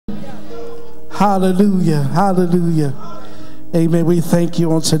Hallelujah. Hallelujah. Amen. We thank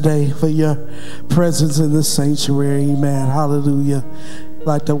you on today for your presence in the sanctuary. Amen. Hallelujah. I'd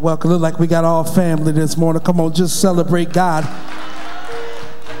like to welcome, look like we got all family this morning. Come on, just celebrate God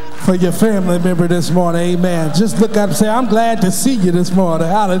for your family member this morning. Amen. Just look up and say, I'm glad to see you this morning.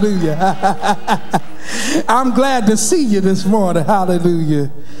 Hallelujah. I'm glad to see you this morning.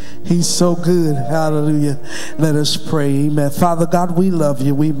 Hallelujah. He's so good. Hallelujah. Let us pray. Amen. Father God, we love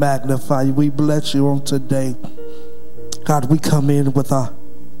you. We magnify you. We bless you on today. God, we come in with our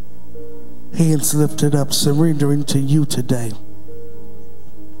hands lifted up, surrendering to you today.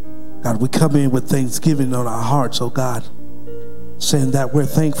 God, we come in with thanksgiving on our hearts, oh God, saying that we're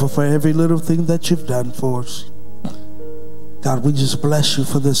thankful for every little thing that you've done for us. God, we just bless you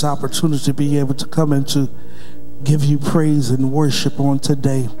for this opportunity to be able to come and to give you praise and worship on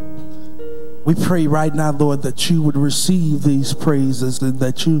today. We pray right now, Lord, that you would receive these praises and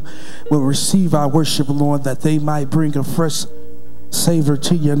that you will receive our worship, Lord, that they might bring a fresh savor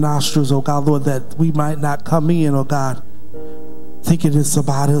to your nostrils, oh God, Lord, that we might not come in, oh God, thinking it's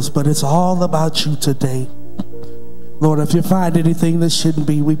about us, but it's all about you today. Lord, if you find anything that shouldn't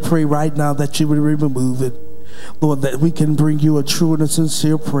be, we pray right now that you would remove it. Lord, that we can bring you a true and a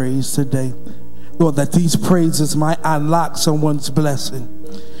sincere praise today. Lord, that these praises might unlock someone's blessing.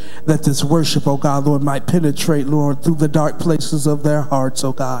 That this worship, oh God, Lord, might penetrate, Lord, through the dark places of their hearts,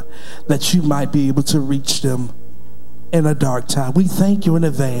 oh God, that you might be able to reach them in a dark time. We thank you in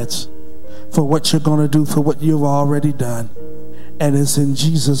advance for what you're going to do, for what you've already done. And it's in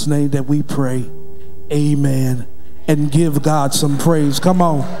Jesus' name that we pray. Amen. And give God some praise. Come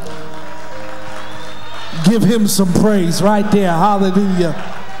on. Give him some praise right there.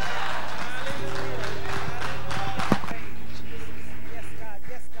 Hallelujah.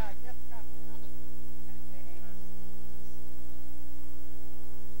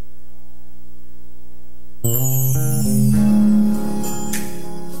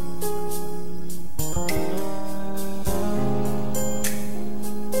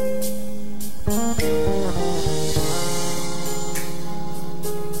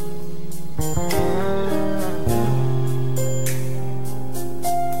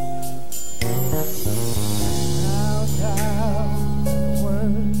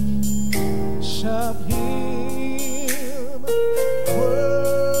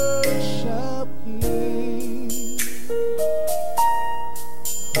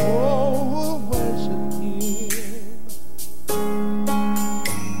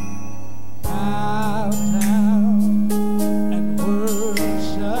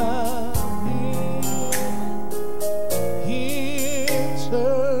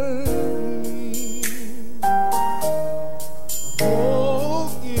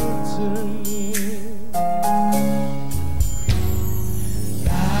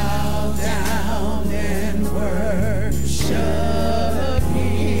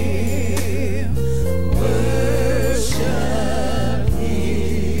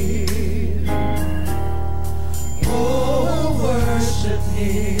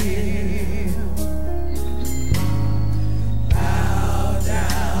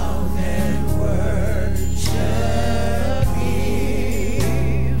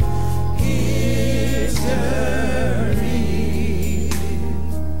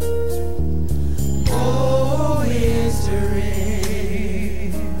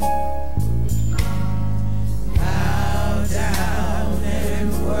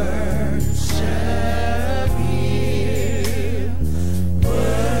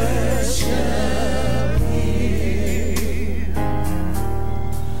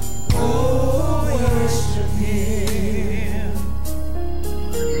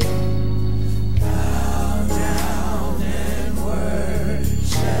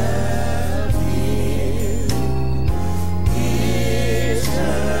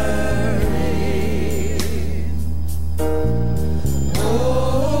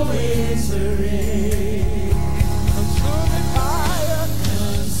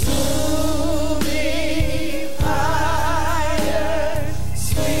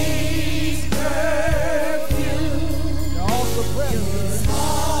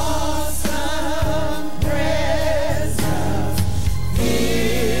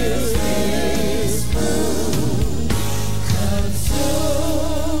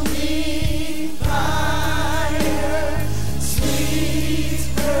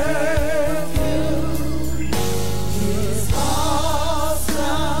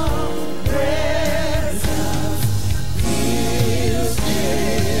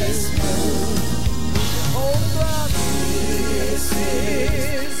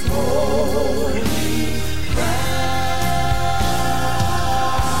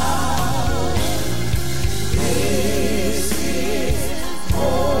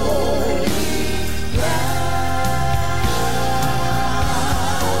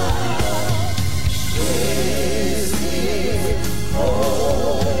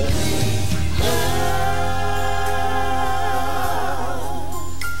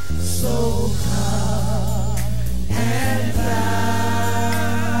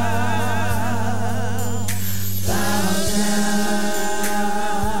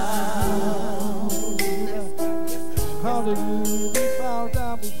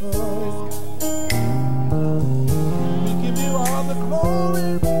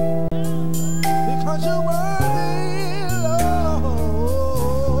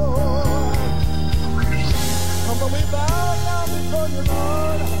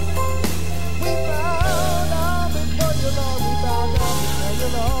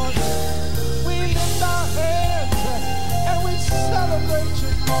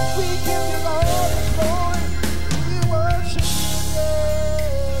 We give you all the glory. We worship you.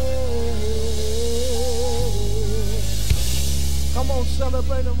 Come on,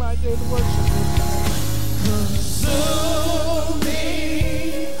 celebrate him right there to worship him. Consuming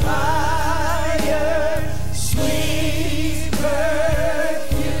fire, sweet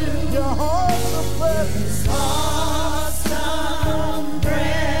perfume. Your awesome presence. Awesome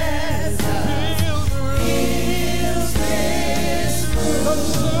presence. Fills this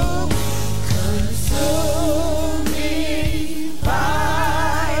room. Consuming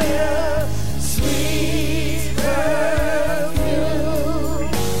fire, sweet perfume.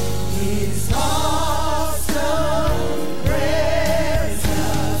 His awesome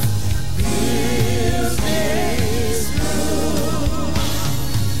presence fills this room.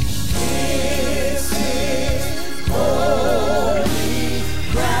 This is holy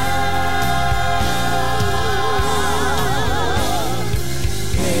ground.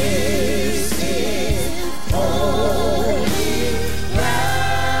 This is holy ground.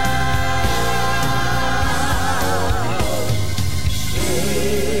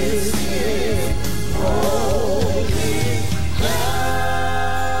 This is holy ground.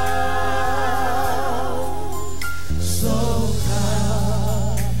 So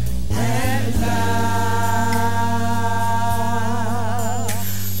come and bow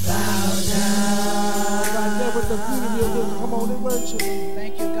down. Right there with the beauty of this. Come on and worship.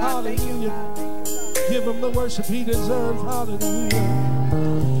 Thank you, God. Thank you, Hallelujah. God. Thank you, God. Give him the worship he deserves. Hallelujah.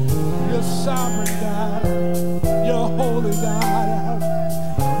 You're sovereign God. You're holy God.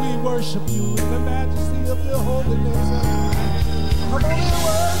 We worship you in the majesty of your holiness. Come on and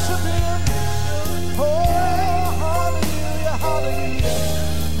worship him. Oh, hallelujah, hallelujah.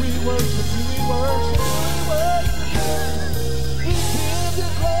 We worship you, we worship you, we worship you. We give you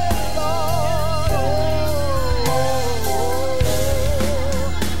glory, Lord.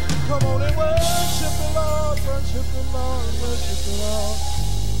 Come on and worship the Lord, worship the Lord, worship the Lord.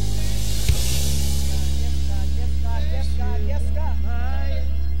 Yes, God. Yes, God. Yes, God. Yes, God.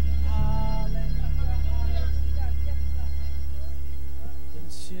 Hallelujah. Yes, God.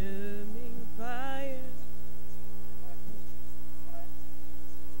 Consuming fire.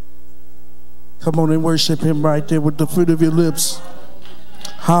 Come on and worship him right there with the fruit of your lips.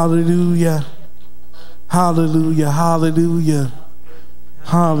 Hallelujah. Hallelujah. Hallelujah.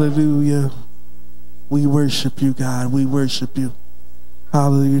 Hallelujah. We worship you, God. We worship you.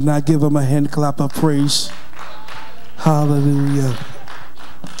 Hallelujah. Now give him a hand clap of praise. Hallelujah.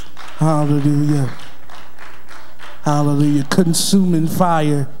 Hallelujah. Hallelujah. Consuming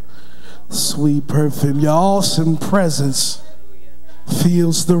fire, sweet perfume. Your awesome presence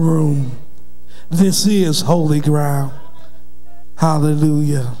fills the room. This is holy ground.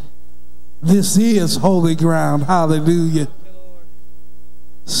 Hallelujah. This is holy ground. Hallelujah.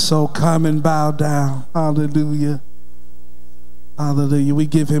 So come and bow down. Hallelujah. Hallelujah. We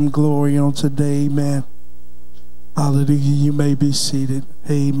give him glory on today. Amen. Hallelujah. You may be seated.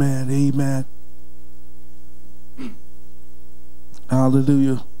 Amen. Amen.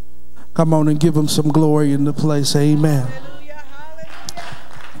 Hallelujah. Come on and give him some glory in the place. Amen. Hallelujah. Hallelujah.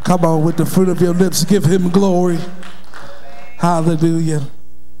 Come on, with the fruit of your lips, give him glory. Hallelujah.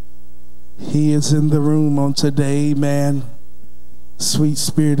 He is in the room on today. Amen. Sweet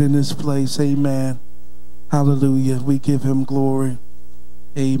spirit in this place. Amen. Hallelujah. We give him glory.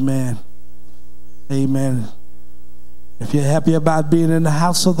 Amen. Amen. If you're happy about being in the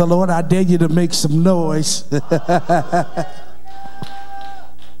house of the Lord, I dare you to make some noise.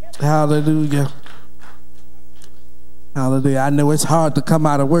 Hallelujah. Hallelujah. I know it's hard to come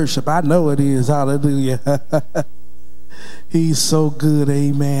out of worship. I know it is. Hallelujah. He's so good.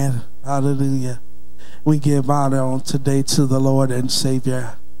 Amen. Hallelujah. We give honor on today to the Lord and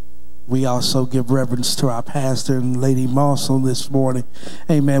Savior. We also give reverence to our pastor and Lady Moss on this morning.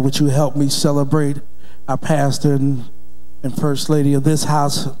 Amen. Would you help me celebrate our pastor and First Lady of this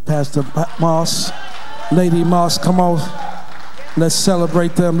house, Pastor Moss? Lady Moss, come on. Let's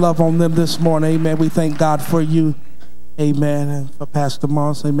celebrate them, love on them this morning. Amen. We thank God for you. Amen. And for Pastor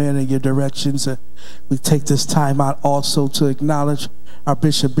Moss, amen, and your directions. We take this time out also to acknowledge our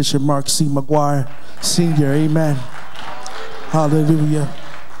Bishop, Bishop Mark C. McGuire, Sr. Amen. Hallelujah.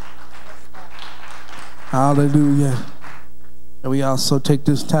 Hallelujah. And we also take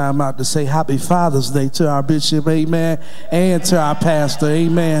this time out to say Happy Father's Day to our Bishop, amen, and to our pastor,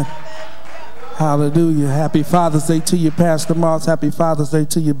 amen. Hallelujah. Happy Father's Day to you, Pastor Moss. Happy Father's Day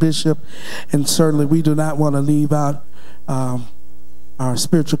to you, Bishop. And certainly we do not want to leave out our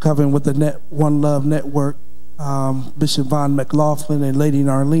spiritual covering with the One Love Network, Bishop Von McLaughlin and Lady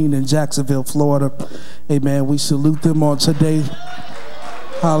Narlene in Jacksonville, Florida. Amen. We salute them on today.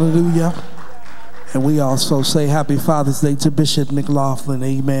 Hallelujah. And we also say happy Father's Day to Bishop McLaughlin.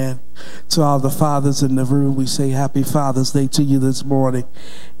 Amen. To all the fathers in the room, we say happy Father's Day to you this morning.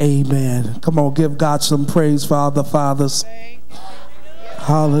 Amen. Come on, give God some praise for all the fathers.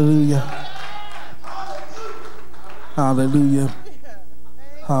 Hallelujah. Hallelujah.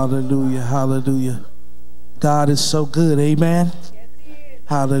 Hallelujah. Hallelujah. God is so good. Amen.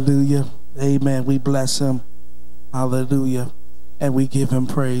 Hallelujah. Amen. We bless him. Hallelujah. And we give him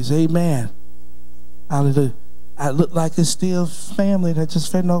praise. Amen. Hallelujah. I look like it's still family that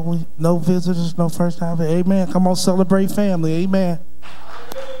just fed no visitors, no first time. Amen. Come on, celebrate family. Amen.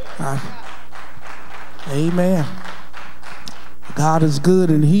 Amen. God is good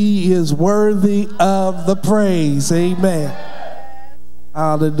and he is worthy of the praise. Amen.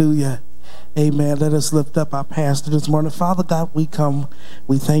 Hallelujah. Amen. Let us lift up our pastor this morning. Father God, we come.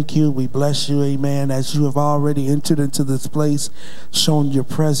 We thank you. We bless you. Amen. As you have already entered into this place, shown your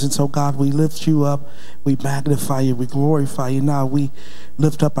presence. Oh God, we lift you up. We magnify you. We glorify you. Now we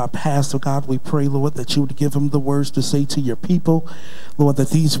lift up our pastor. God, we pray, Lord, that you would give him the words to say to your people. Lord, that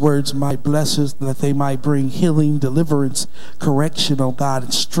these words might bless us, that they might bring healing, deliverance, correction, oh God,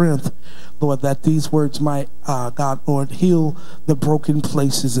 and strength. Lord, that these words might, God, Lord, heal the broken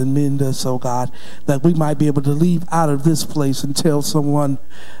places and mend us, oh God, that we might be able to leave out of this place and tell someone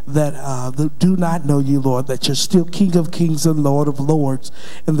that do not know you, Lord, that you're still King of Kings and Lord of Lords,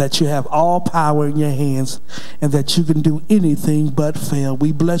 and that you have all power in your hands, and that you can do anything but fail.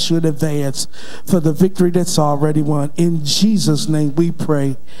 We bless you in advance for the victory that's already won. In Jesus' name we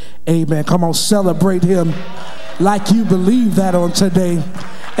pray. Amen. Come on, celebrate him like you believe that on today.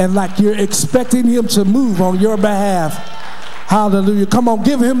 And like you're expecting him to move on your behalf. Hallelujah. Come on,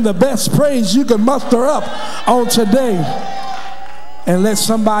 give him the best praise you can muster up on today. And let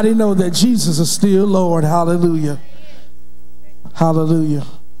somebody know that Jesus is still Lord. Hallelujah. Hallelujah.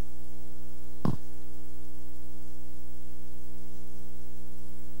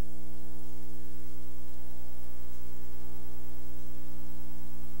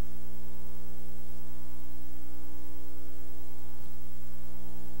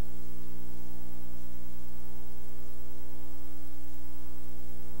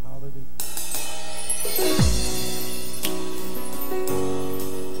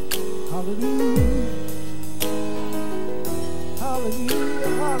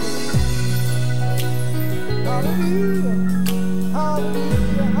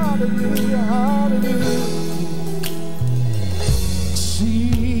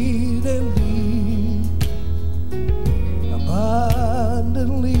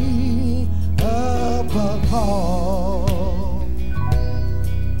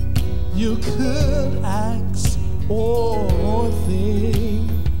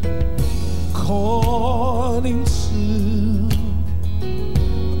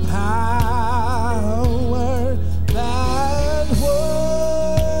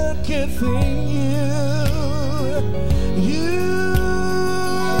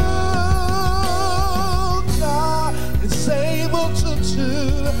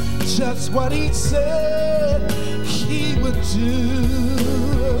 What he said he would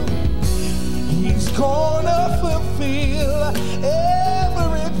do. He's gonna fulfill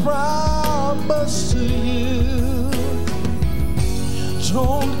every promise to you.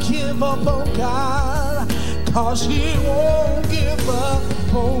 Don't give up on God, 'cause he won't give up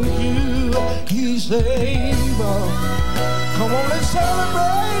on you. He's able. Come on, let's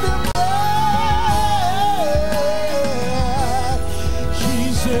celebrate him.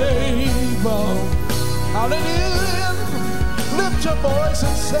 He's able. Hallelujah. Lift your voice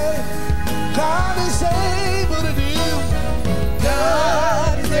and say, God is able to do.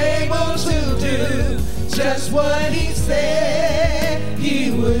 God is able to do just what he said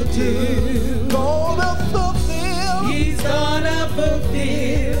he would do. Gonna fulfill. He's gonna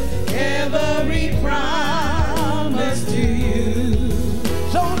fulfill every promise to you.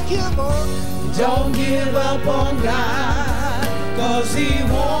 Don't give up. Don't give up on God, 'cause he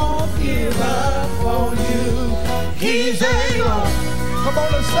won't give up on you. He's able. Come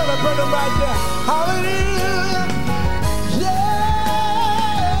on, let's celebrate him right there. Hallelujah. Yeah.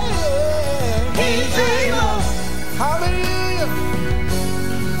 He's able. Hallelujah.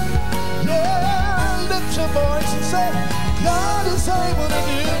 Yeah. Lift your voice and say, God is able to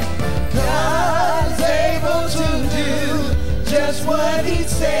do. God is able to do just what he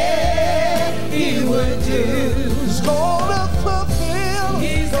said he would do. He's gonna fulfill.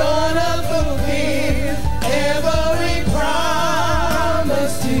 He's gonna fulfill every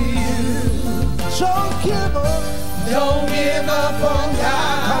promise to you. Don't give up. Don't give up on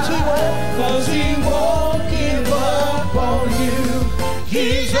God, 'cause he won't give up on you.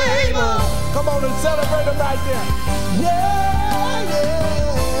 He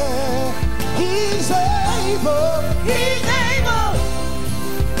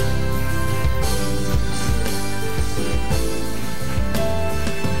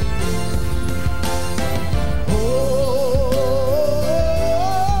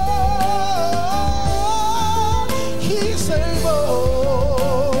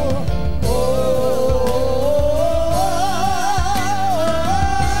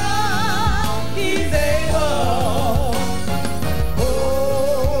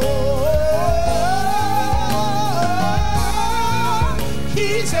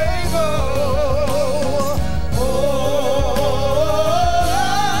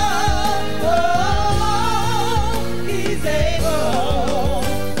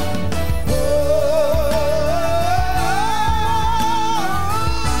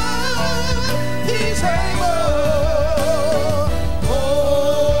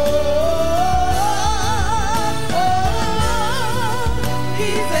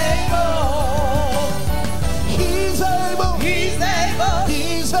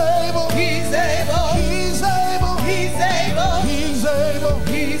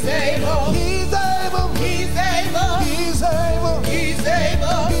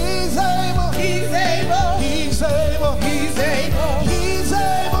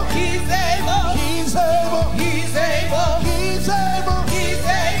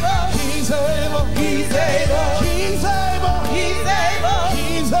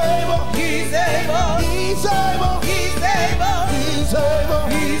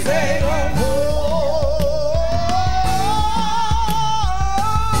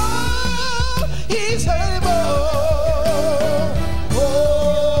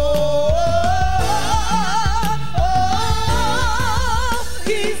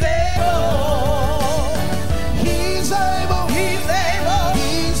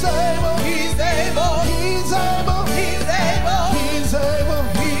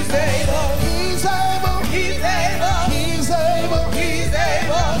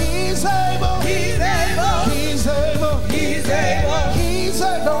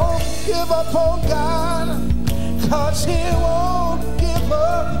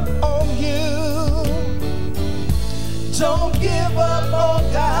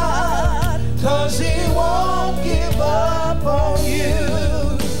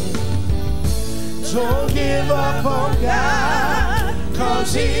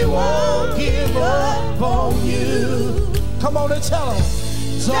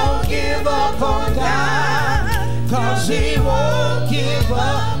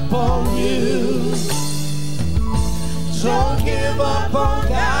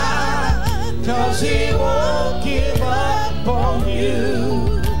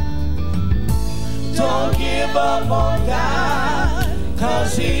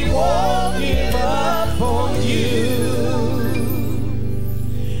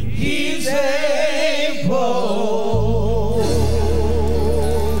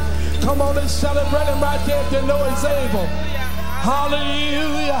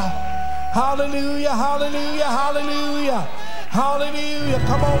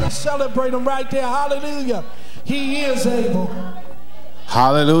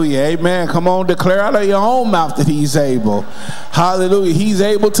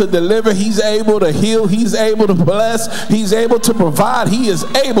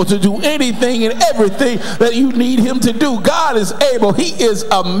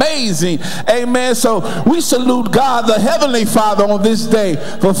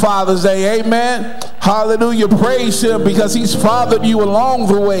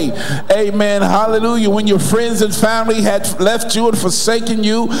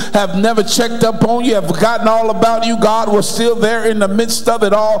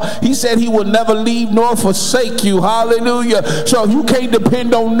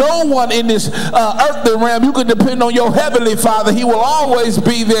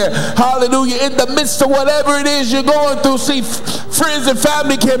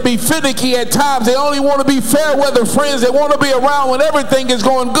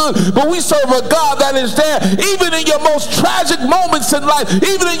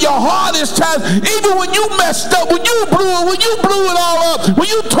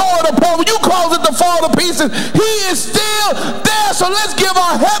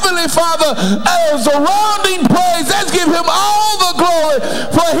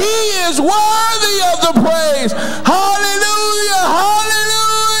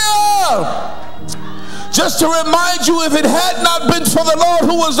Just to remind you, if it had not been for the Lord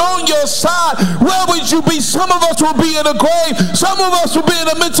who was on your side, where would you be? Some of us will be in a grave. Some of us will be in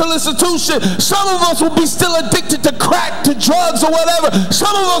a mental institution. Some of us will be still addicted to crack, to drugs or whatever.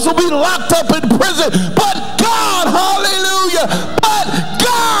 Some of us will be locked up in prison. But God, hallelujah, but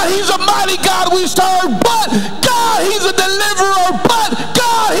God, he's a mighty God we serve. But God, he's a deliverer. But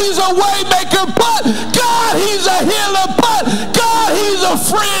God, he's a way maker. But God, he's a healer. But God, he's a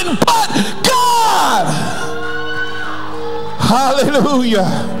friend. But God,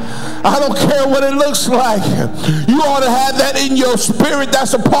 hallelujah. I don't care what it looks like. You ought to have that in your spirit.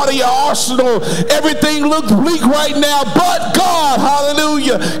 That's a part of your arsenal. Everything looks bleak right now, but God,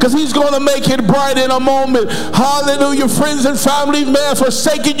 hallelujah, because he's going to make it bright in a moment. Hallelujah. Friends and family may have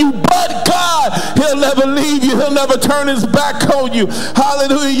forsaken you, but God, he'll never leave you. He'll never turn his back on you.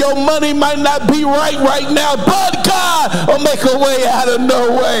 Hallelujah. Your money might not be right now, but God will make a way out of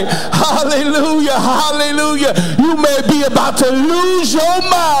no way. Hallelujah. Hallelujah. You may be about to lose your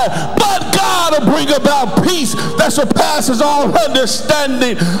mind, but God will bring about peace that surpasses all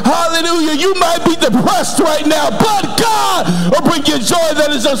understanding. Hallelujah. You might be depressed right now, but God will bring you joy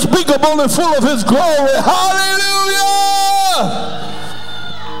that is unspeakable and full of his glory. Hallelujah.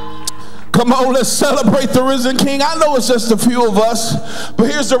 Come on, let's celebrate the risen King. I know it's just a few of us,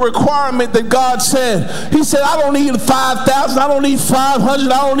 but here's the requirement that God said. He said, I don't need 5,000, I don't need 500, I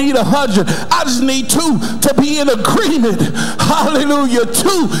don't need 100. I just need 2 to be in agreement. Hallelujah,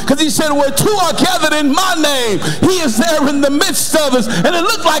 2. Because he said, where 2 are gathered in my name, he is there in the midst of us. And it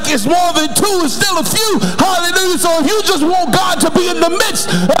looked like it's more than 2, it's still a few. Hallelujah. So if you just want God to be in the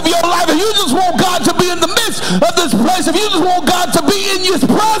midst of your life, if you just want God to be in the midst of this place, if you just want God to be in his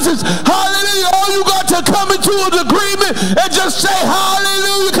presence, hallelujah, all you got to come into an agreement and just say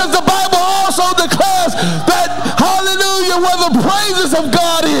hallelujah, because the Bible also declares that hallelujah, where the praises of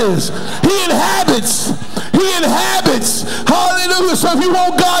God is, he inhabits. He inhabits. Hallelujah. So if you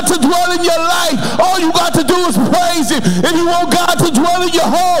want God to dwell in your life, all you got to do is praise him. If you want God to dwell in your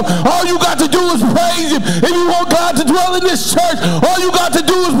home, all you got to do is praise him. If you want God to dwell in this church, all you got to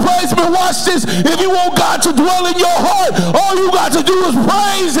do is praise him. And watch this. If you want God to dwell in your heart, all you got to do is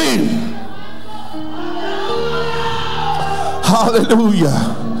praise him.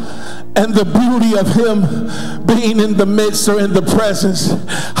 Hallelujah. And the beauty of him being in the midst or in the presence,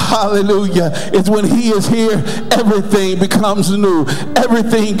 hallelujah, is when he is here, everything becomes new.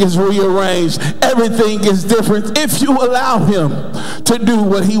 Everything is rearranged. Everything is different. If you allow him to do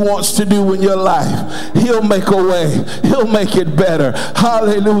what he wants to do in your life, he'll make a way. He'll make it better.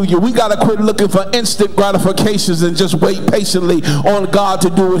 Hallelujah. We got to quit looking for instant gratifications and just wait patiently on God to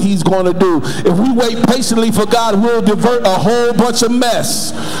do what he's going to do. If we wait patiently for God, we'll divert a whole bunch of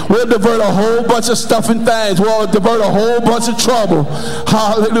mess. We'll divert a whole bunch of stuff and things. We'll divert a whole bunch of trouble.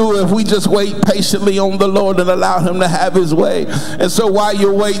 Hallelujah. If we just wait patiently on the Lord and allow him to have his way. And so while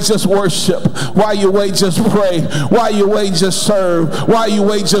you wait, just worship. While you wait, just pray. While you wait, just serve. While you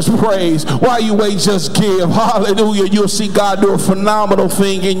wait, just praise. While you wait, just give. Hallelujah. You'll see God do a phenomenal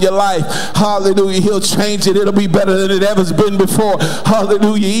thing in your life. Hallelujah. He'll change it. It'll be better than it ever's been before.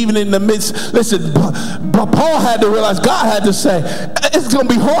 Hallelujah. Even in the midst, listen, but Paul had to realize, God had to say, it's going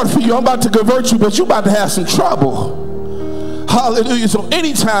to be hard for you. I'm about to convert you, but you're about to have some trouble. Hallelujah. So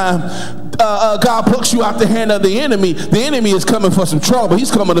anytime God plucks you out the hand of the enemy is coming for some trouble.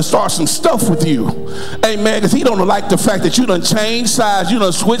 He's coming to start some stuff with you. Amen. Because he don't like the fact that you done changed sides, you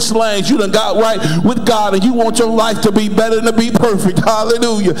done switched lanes, you done got right with God, and you want your life to be better than to be perfect.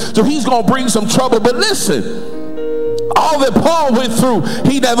 Hallelujah. So he's going to bring some trouble. But listen, all that Paul went through,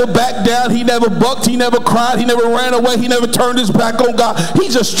 he never backed down, he never bucked, he never cried, he never ran away, he never turned his back on God. He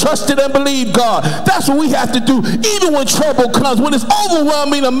just trusted and believed God. That's what we have to do, even when trouble comes, when it's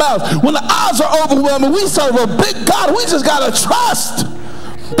overwhelming amounts, when the odds are overwhelming. We serve a big God. We just got to trust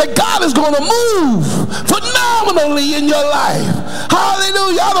that God is going to move phenomenally in your life.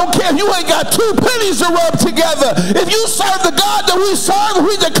 Hallelujah. I don't care if you ain't got 2 pennies to rub together. If you serve the God that we serve,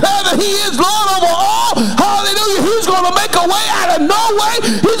 we declare that he is Lord over all. Hallelujah. He's going to make a way out of no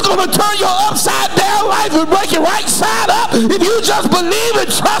way. He's going to turn your upside down life and break it right side up. If you just believe and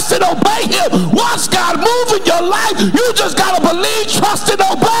trust and obey him, watch God move in your life. You just got to believe, trust, and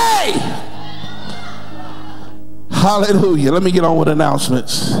obey. Hallelujah. Let me get on with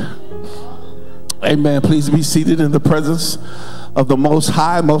announcements. Amen. Please be seated in the presence of the most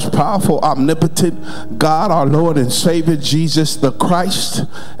high, most powerful, omnipotent God, our Lord and Savior, Jesus the Christ.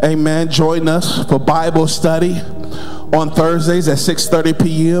 Amen. Join us for Bible study on Thursdays at 6:30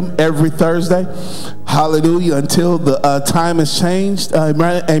 p.m. every Thursday. Hallelujah. Until the time has changed.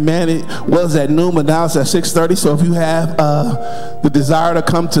 Amen. It was at noon, but now it's at 6:30. So if you have the desire to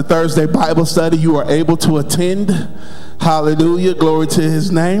come to Thursday Bible study, you are able to attend. Hallelujah. Glory to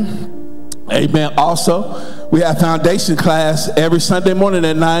his name. Amen. Also, we have foundation class every Sunday morning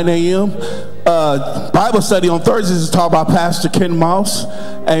at 9 a.m. Bible study on Thursdays is taught by Pastor Ken Moss.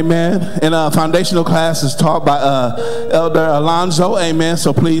 Amen. And foundational class is taught by Elder Alonzo. Amen.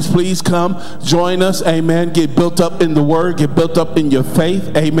 So please come join us. Amen. Get built up in the word. Get built up in your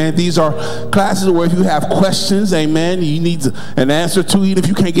faith. Amen. These are classes where if you have questions, amen, you need an answer to. Even if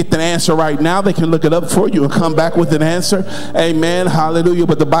you can't get the answer right now, they can look it up for you and come back with an answer. Amen. Hallelujah.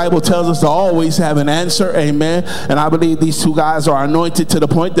 But the Bible tells us to always have an answer. Amen. And I believe these two guys are anointed to the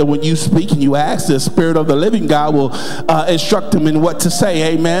point that when you speak and you ask, the Spirit of the living God will instruct them in what to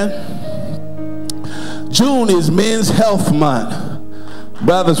say. Amen. June is Men's Health Month.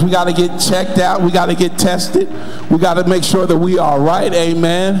 Brothers, we got to get checked out. We got to get tested. We got to make sure that we are right.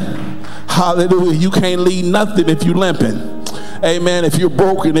 Amen. Hallelujah. You can't lead nothing if you're limping. Amen. If you're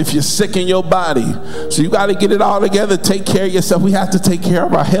broken, if you're sick in your body. So you got to get it all together. Take care of yourself. We have to take care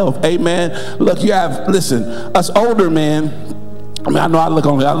of our health. Amen. Look, listen, us older men, I mean, I know I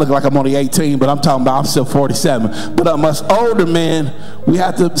look like I'm only 18, but I'm talking about I'm still 47. But us older men, we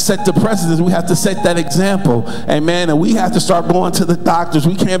have to set the precedence. We have to set that example. Amen. And we have to start going to the doctors.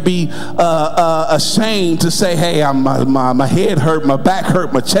 We can't be ashamed to say, hey, my head hurt, my back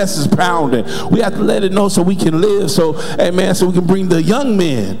hurt, my chest is pounding. We have to let it know so we can live. So, amen, so we can bring the young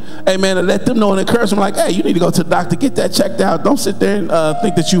men, amen, and let them know and encourage them like, hey, you need to go to the doctor, get that checked out. Don't sit there and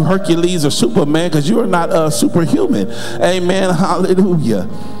think that you Hercules or Superman, because you are not superhuman. Amen. Hallelujah.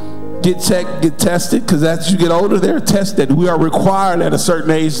 Get checked, get tested, because as you get older, they're tested. We are required at a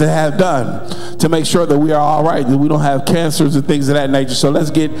certain age to have done to make sure that we are all right, that we don't have cancers and things of that nature. So let's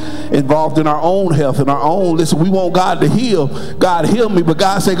get involved in our own health and our own. Listen, we want God to heal. God heal me, but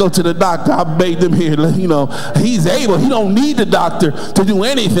God say go to the doctor. I made them here. You know, he's able. He don't need the doctor to do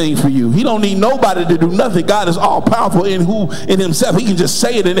anything for you. He don't need nobody to do nothing. God is all powerful in himself. He can just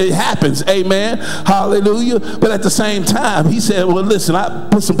say it and it happens. Amen. Hallelujah. But at the same time, he said, well, listen, I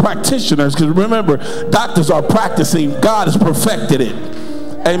put some practitioners, because remember, doctors are practicing. God has perfected it.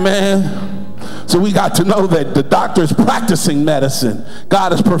 Amen. So we got to know that the doctor is practicing medicine.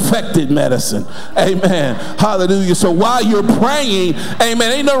 God has perfected medicine. Amen. Hallelujah. So while you're praying,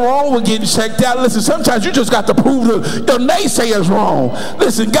 amen, ain't nothing wrong with getting checked out. Listen, sometimes you just got to prove your naysayers wrong.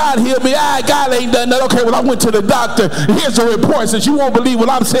 Listen, God healed me. God ain't done that. Okay, well, I went to the doctor. Here's the report. Since you won't believe what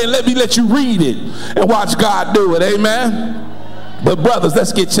I'm saying, let me let you read it and watch God do it. Amen. But brothers,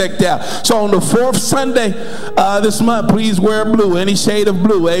 let's get checked out. So on the fourth Sunday this month, please wear blue, any shade of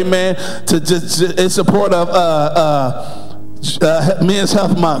blue, amen, in support of Men's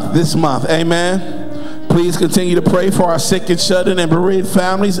Health Month this month, amen. Please continue to pray for our sick and shut-in and bereaved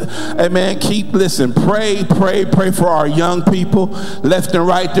families. Amen. Pray for our young people. Left and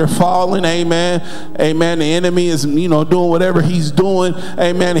right, they're falling. Amen. Amen. The enemy is, doing whatever he's doing.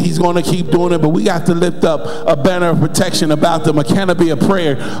 Amen. And he's going to keep doing it. But we got to lift up a banner of protection about them. A canopy of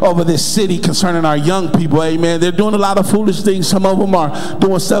prayer over this city concerning our young people. Amen. They're doing a lot of foolish things. Some of them are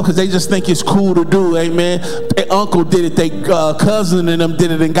doing stuff because they just think it's cool to do. Amen. Their uncle did it. Their cousin and them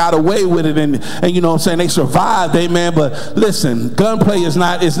did it and got away with it. And you know what I'm saying? They survived, amen. But listen, gunplay is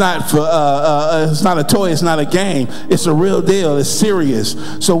not it's not a toy, it's not a game. It's a real deal. It's serious.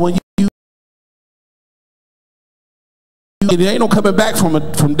 So when there ain't no coming back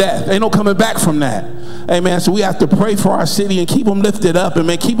from death. Ain't no coming back from that. Amen. So we have to pray for our city and keep them lifted up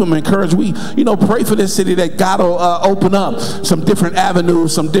and keep them encouraged. We, pray for this city that God will open up some different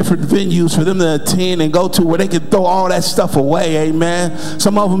avenues, some different venues for them to attend and go to where they can throw all that stuff away. Amen.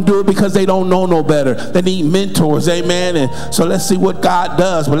 Some of them do it because they don't know no better. They need mentors. Amen. And so let's see what God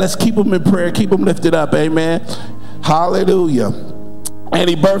does. But let's keep them in prayer. Keep them lifted up. Amen. Hallelujah.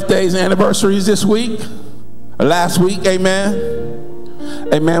 Any birthdays, anniversaries this week? Last week, amen.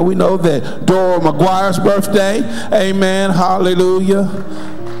 Amen. We know that Dora McGuire's birthday, amen. Hallelujah.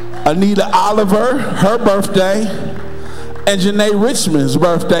 Anita Oliver, her birthday. And Janae Richmond's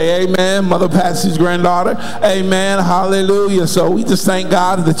birthday, amen. Mother Patsy's granddaughter, amen. Hallelujah. So we just thank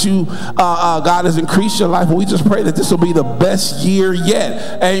God that God has increased your life, and we just pray that this will be the best year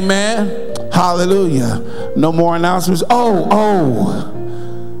yet, amen. Hallelujah. No more announcements.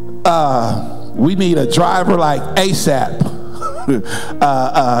 We need a driver like ASAP.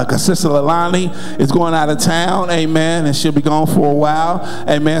 because Sister Lalani is going out of town, amen, and she'll be gone for a while,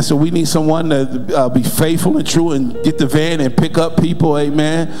 amen. So we need someone to be faithful and true and get the van and pick up people,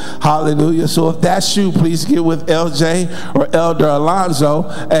 amen. Hallelujah. So if that's you, please get with LJ or Elder Alonzo,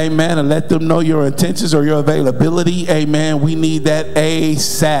 amen, and let them know your intentions or your availability, amen. We need that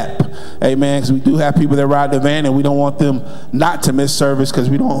ASAP, amen, because we do have people that ride the van and we don't want them not to miss service because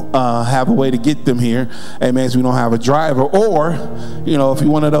we don't have a way to get them here, amen, because we don't have a driver. Or, you know, if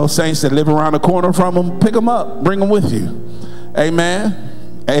you're one of those saints that live around the corner from them, pick them up, bring them with you,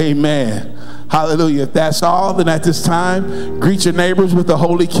 amen, amen. Hallelujah. If that's all, then at this time, greet your neighbors with a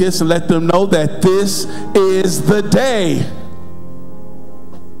holy kiss and let them know that this is the day.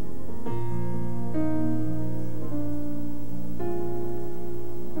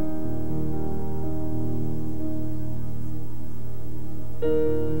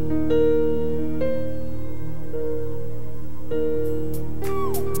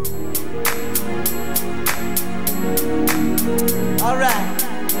 All right.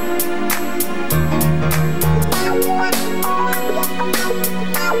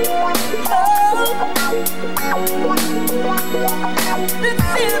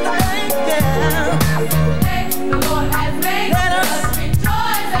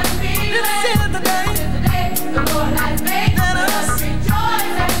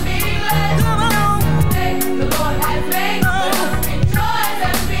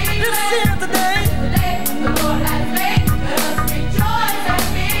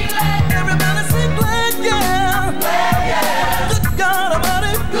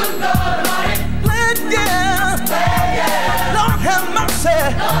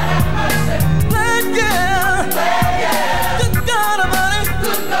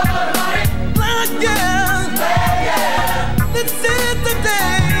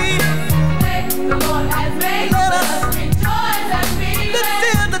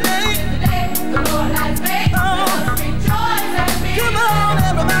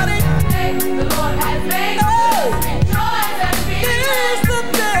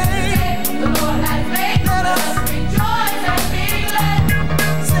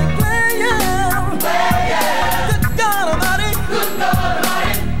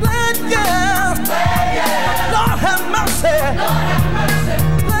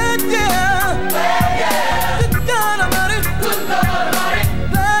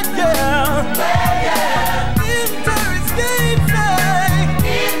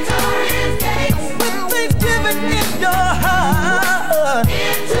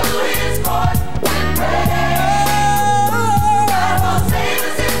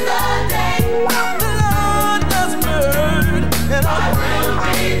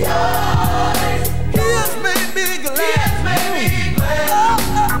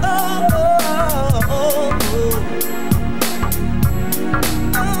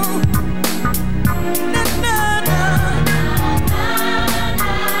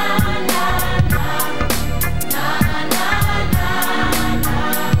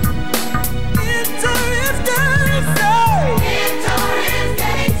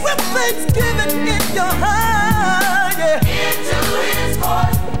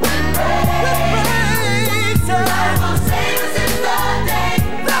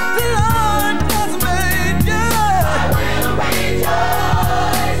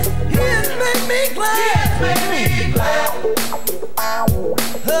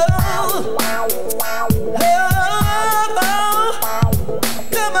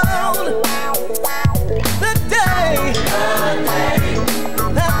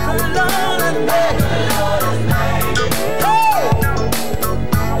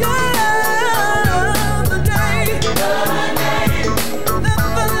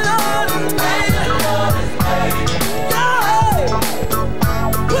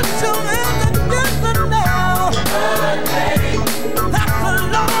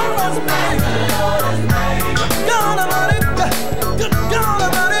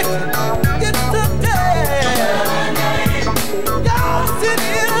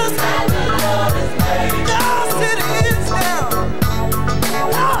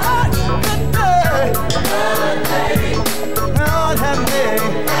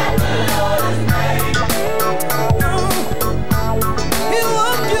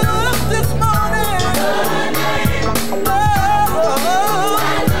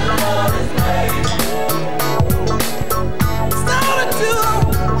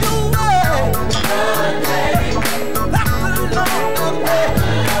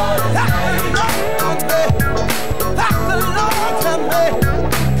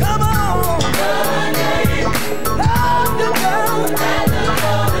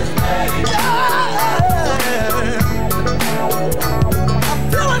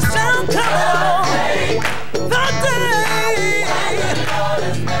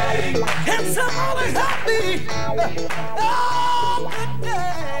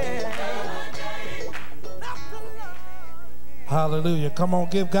 Hallelujah. Come on,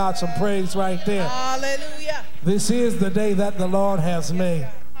 give God some praise right there. Hallelujah. This is the day that the Lord has made.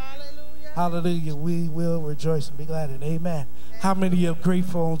 Hallelujah. Hallelujah. We will rejoice and be glad in it. Amen. How many are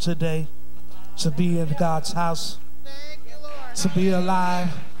grateful on today to be in God's house, Thank you, Lord. to be alive,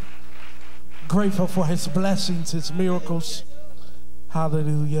 grateful for his blessings, his miracles.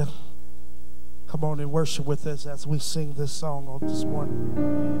 Hallelujah. Come on and worship with us as we sing this song on this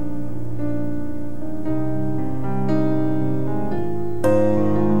morning.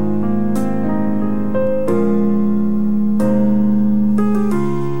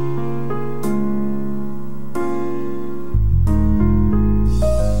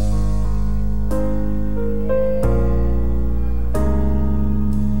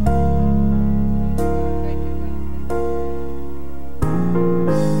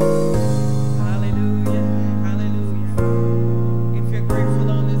 Hallelujah. Hallelujah. If you're grateful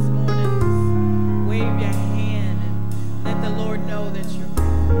on this morning, wave your hand and let the Lord know that you're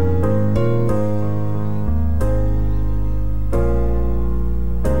grateful.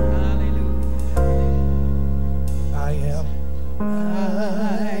 Hallelujah. I am. I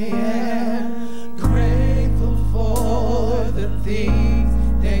am grateful for the things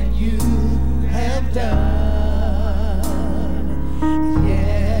that you have done.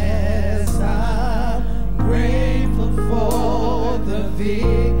 Yes, I'm grateful for the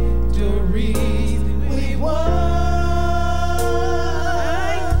victories we won.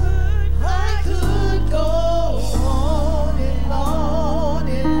 I could go on and on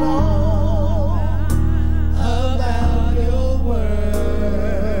and on about your words,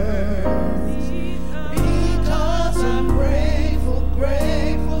 because I'm grateful,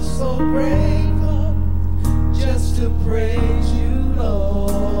 grateful, so grateful, just to praise you,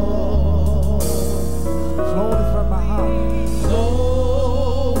 Lord. Flowing from my heart.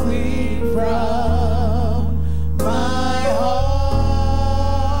 Flowing from my heart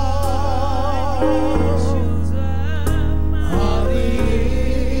are the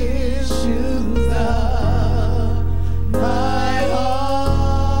issues of my heart.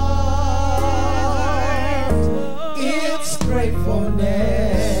 It's gratefulness.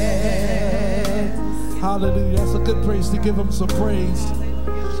 Hallelujah. That's a good praise to give him some praise.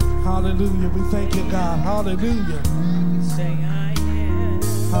 Hallelujah. We thank you, God. Hallelujah. Say, I am.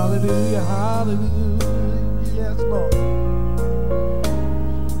 Hallelujah. Hallelujah. Yes, Lord.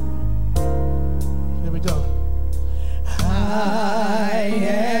 Here we go. I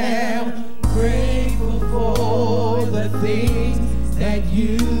am grateful for the things that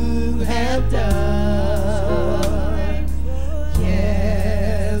you have done.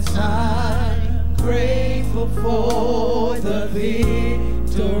 Yes, I'm grateful for the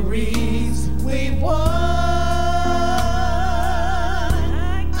victories we won.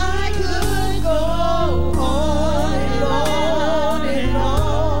 I could go on and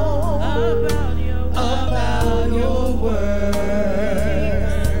on about your word,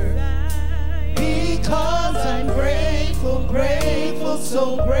 because I'm grateful, grateful,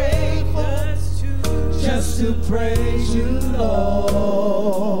 so grateful, just to praise you,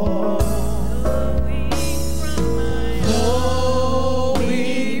 Lord.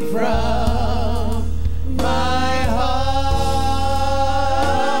 Flowing from my heart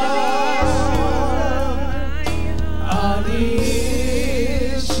are the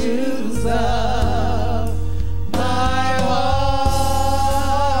issues of my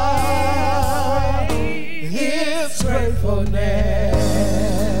heart. It's gratefulness.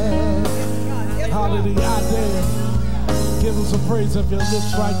 Hallelujah. I dare. Give him some praise of your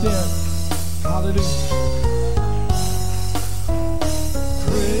lips right there. Hallelujah.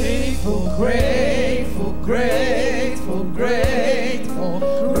 Grateful, grateful, grateful, grateful,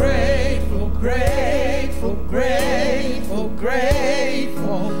 grateful, grateful, grateful,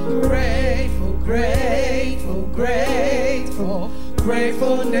 grateful, grateful, grateful, grateful,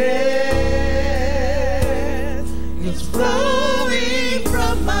 gratefulness is flowing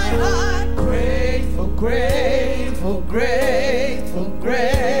from my heart. Grateful, grateful, grateful,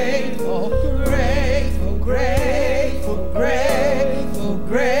 grateful, grateful, grateful, grateful,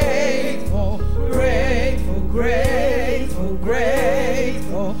 grateful, grateful, grateful,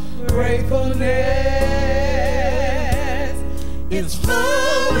 grateful, gratefulness is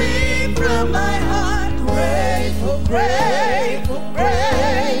flowing from my heart. Grateful, grateful,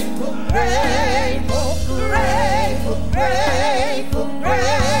 grateful, grateful, grateful, grateful,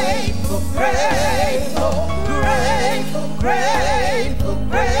 grateful, grateful, grateful, grateful,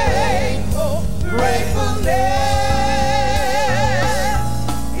 grateful, gratefulness.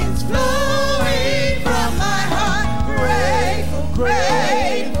 It's flowing from my heart. Grateful,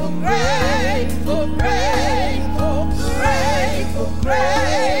 grateful, grateful, grateful, grateful,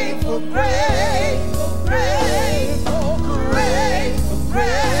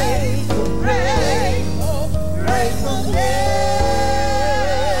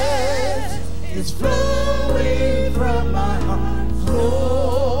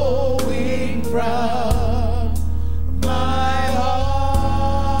 flowing from my heart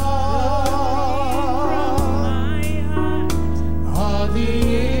are the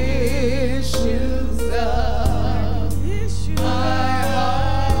issues of my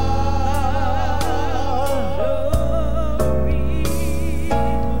heart,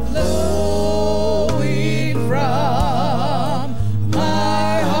 flowing from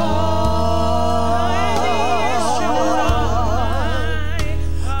my heart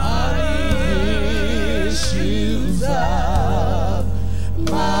are the issues of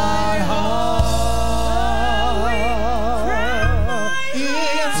my heart.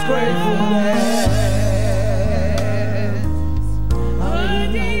 It's gratefulness.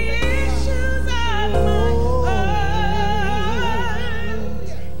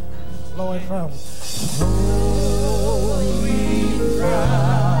 Flowing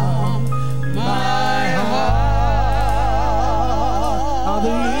from my heart are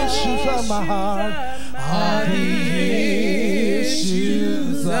the issues of my heart, are the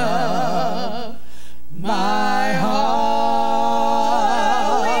issues of my heart,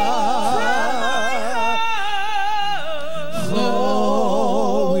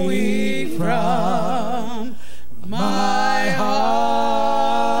 flowing from my heart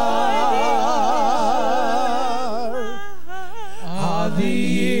are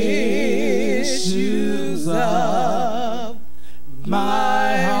the issues of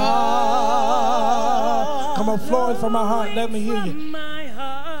my heart. Come on, flowing from my heart. Let me hear you.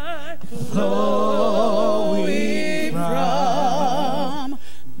 Flowing from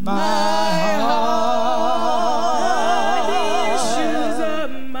my heart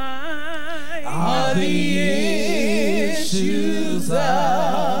are the issues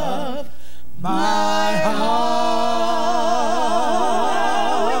of my heart,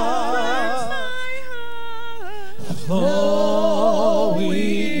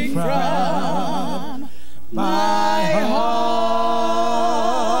 flowing from my heart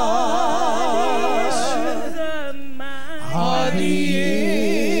are the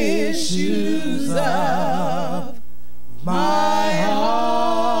issues of my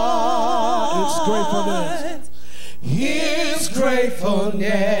heart. It's gratefulness. His gratefulness.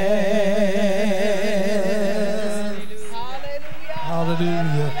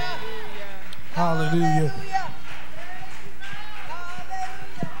 Hallelujah. Hallelujah.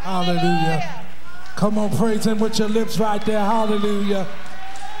 Hallelujah. Come on, praise him with your lips right there. Hallelujah.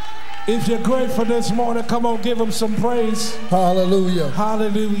 If you're grateful this morning, come on, give him some praise. Hallelujah.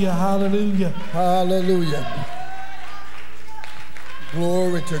 Hallelujah. Hallelujah. Hallelujah.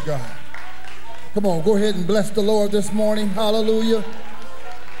 Glory to God. Come on, go ahead and bless the Lord this morning. Hallelujah.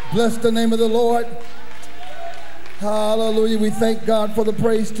 Bless the name of the Lord. Hallelujah. We thank God for the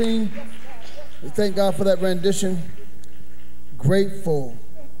praise team. We thank God for that rendition. Grateful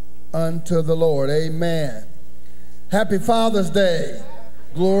unto the Lord. Amen. Happy Father's Day.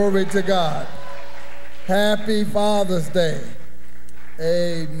 Glory to God. Happy Father's Day.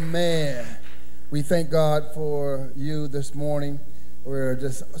 Amen. We thank God for you this morning. We're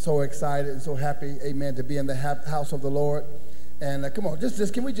just so excited and so happy, amen, to be in the house of the Lord. And come on,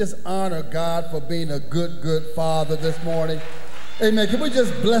 can we just honor God for being a good Father this morning? Amen. Can we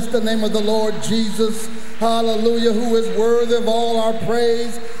just bless the name of the Lord Jesus? Hallelujah. Who is worthy of all our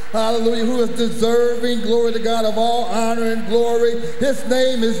praise. Hallelujah. Who is deserving, glory to God, of all honor and glory. His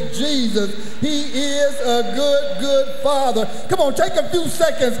name is Jesus. He is a good Father. Come on, take a few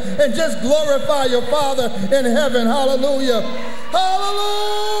seconds and just glorify your Father in heaven. Hallelujah.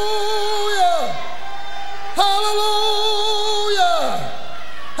 Hallelujah. Hallelujah.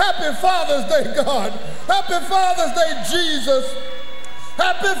 Happy Father's Day, God. Happy Father's Day, Jesus.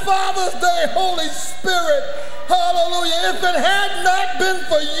 Happy Father's Day, Holy Spirit. Hallelujah. If it had not been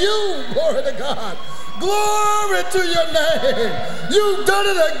for you, glory to God, glory to your name. You've done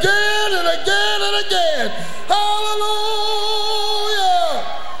it again and again and again. Hallelujah.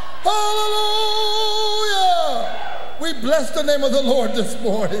 Hallelujah. We bless the name of the Lord this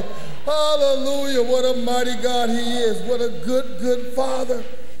morning. Hallelujah. What a mighty God he is. What a good Father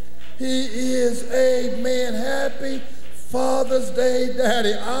he is. Amen. Happy Father's Day,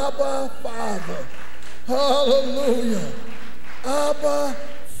 Daddy. Abba, Father. Hallelujah. Abba,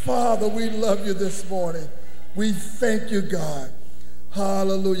 Father, we love you this morning. We thank you, God.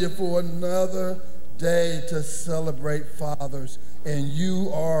 Hallelujah, for another day to celebrate fathers. And you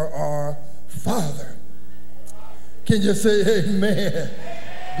are our Father. Can you say amen?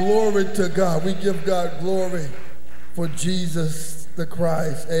 Glory to God. We give God glory for Jesus the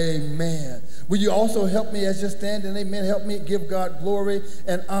Christ. Amen. Will you also help me as you stand and amen? Help me give God glory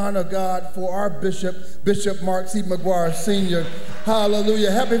and honor God for our Bishop Mark C. McGuire Sr.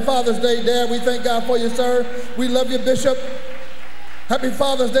 Hallelujah. Happy Father's Day, Dad. We thank God for you, sir. We love you, Bishop. Happy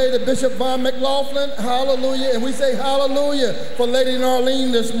Father's Day to Bishop Von McLaughlin. Hallelujah. And we say hallelujah for Lady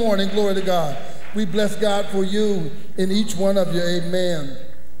Narlene this morning. Glory to God. We bless God for you and each one of you. Amen.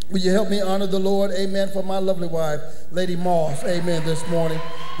 Will you help me honor the Lord? Amen. For my lovely wife, Lady Moss. Amen. This morning.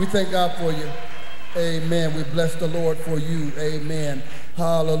 We thank God for you. Amen. We bless the Lord for you. Amen.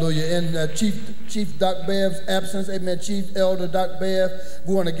 Hallelujah. In Chief Doc Bev's absence, amen, Chief Elder Doc Bev,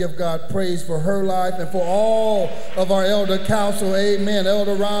 we want to give God praise for her life and for all of our elder council. Amen.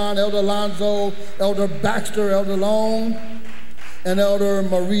 Elder Ron, Elder Lonzo, Elder Baxter, Elder Long, and Elder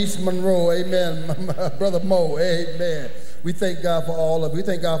Maurice Monroe. Amen. Brother Mo. Amen. We thank God for all of, we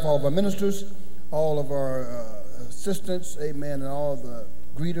thank God for all of our ministers, all of our assistants, amen, and all the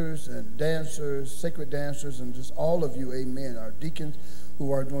greeters and dancers, sacred dancers, and just all of you, amen, our deacons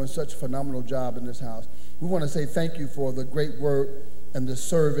who are doing such a phenomenal job in this house. We want to say thank you for the great work and the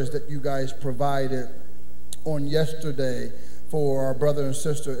service that you guys provided on yesterday for our brother and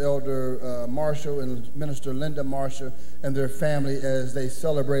sister, Elder Marshall and Minister Linda Marshall and their family as they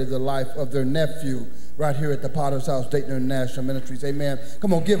celebrated the life of their nephew right here at the Potter's House, Dayton International Ministries. Amen.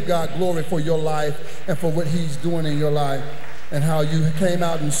 Come on, give God glory for your life and for what he's doing in your life and how you came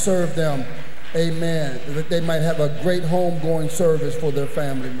out and served them. Amen. That they might have a great homegoing service for their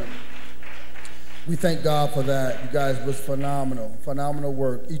family members. We thank God for that. You guys was phenomenal. Phenomenal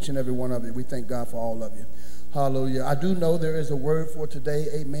work, each and every one of you. We thank God for all of you. Hallelujah. I do know there is a word for today.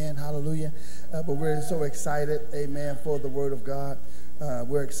 Amen. Hallelujah. But we're so excited, amen, for the word of God.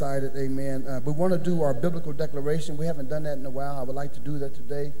 We're excited, amen. We want to do our biblical declaration. We haven't done that in a while. I would like to do that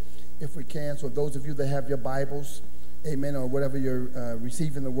today if we can. So those of you that have your Bibles, amen, or whatever you're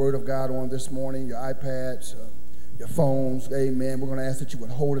receiving the word of God on this morning, your iPads, your phones, amen, we're going to ask that you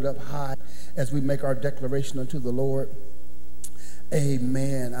would hold it up high as we make our declaration unto the Lord.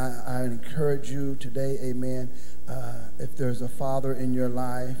 Amen. I encourage you today, amen, if there's a father in your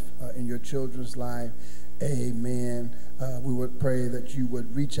life, in your children's life, amen, we would pray that you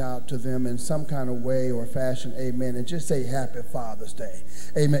would reach out to them in some kind of way or fashion, amen, and just say Happy Father's Day,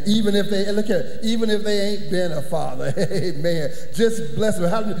 amen. Even if they, look here, even if they ain't been a father, amen, just bless them.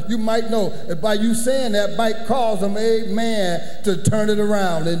 How, you might know that by you saying that might cause them, amen, to turn it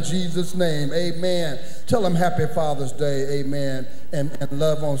around in Jesus' name, amen. Tell them Happy Father's Day, amen, and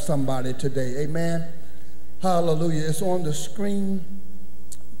love on somebody today, amen. Hallelujah. It's on the screen.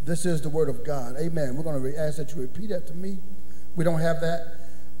 This is the word of God. Amen. We're going to ask that you repeat after me. We don't have that.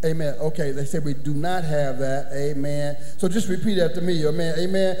 Amen. Okay, they said we do not have that. Amen. So just repeat after me. Amen.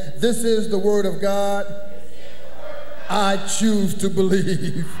 Amen. This is the word of God. I choose to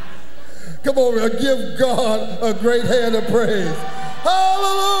believe. Come on, give God a great hand of praise.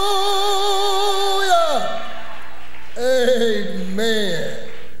 Hallelujah. Amen.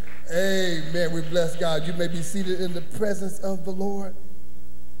 Amen. We bless God. You may be seated in the presence of the Lord.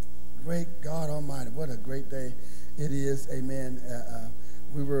 Great God Almighty. What a great day it is. Amen.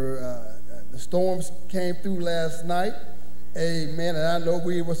 The storms came through last night. Amen. And I know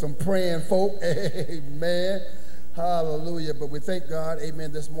we were some praying folk. Amen. Hallelujah. But we thank God.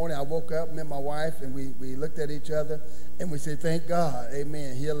 Amen. This morning I woke up, me and my wife, and we looked at each other and we said, thank God.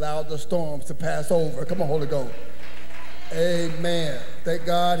 Amen. He allowed the storms to pass over. Come on, Holy Ghost. Amen. Thank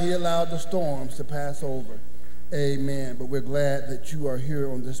God he allowed the storms to pass over. Amen. But we're glad that you are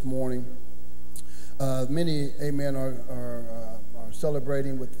here on this morning. Many, amen, are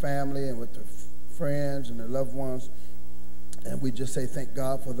celebrating with family and with their friends and their loved ones. And we just say thank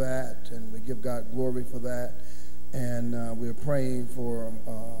God for that. And we give God glory for that. And we're praying for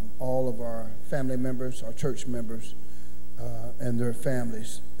all of our family members, our church members, and their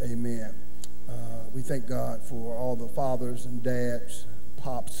families. Amen. We thank God for all the fathers and dads,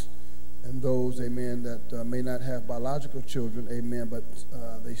 pops, and those, amen, that may not have biological children, amen, but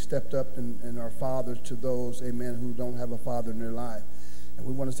they stepped up and are fathers to those, amen, who don't have a father in their life. And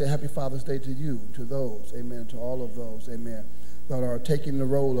we want to say Happy Father's Day to you, to those, amen, to all of those, amen, that are taking the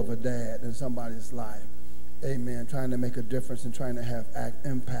role of a dad in somebody's life, amen, trying to make a difference and trying to have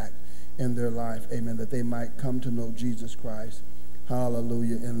impact in their life, amen, that they might come to know Jesus Christ,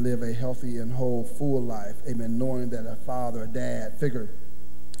 hallelujah, and live a healthy and whole, full life, amen, knowing that a father, a dad figure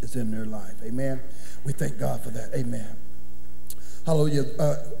is in their life. Amen. We thank God for that. Amen. Hallelujah.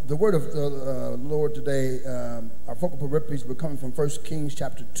 The word of the Lord today, our focal peripheries will come from 1 Kings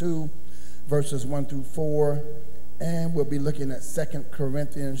chapter 2, verses 1 through 4, and we'll be looking at 2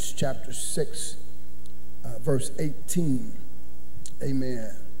 Corinthians chapter 6, verse 18.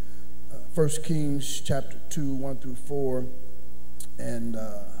 Amen. 1 Kings chapter 2, 1 through 4, and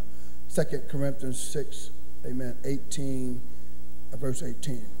 2 Corinthians 6, amen, 18, verse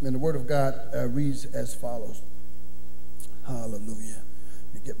 18. And the word of God reads as follows. Hallelujah.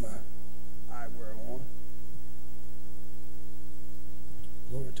 Let me get my eyewear on.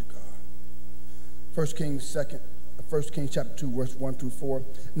 Glory to God. 1 Kings chapter 2, verse 1 through 4.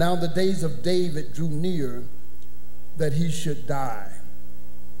 Now the days of David drew near that he should die.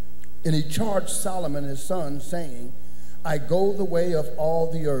 And he charged Solomon his son, saying, I go the way of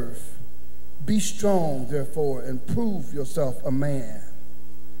all the earth. Be strong, therefore, and prove yourself a man,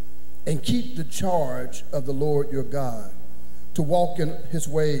 and keep the charge of the Lord your God, to walk in his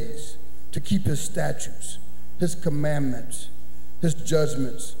ways, to keep his statutes, his commandments, his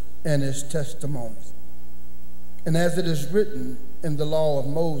judgments, and his testimonies. And as it is written in the law of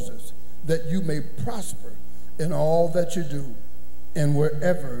Moses, that you may prosper in all that you do and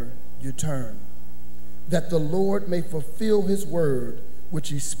wherever you turn, that the Lord may fulfill his word which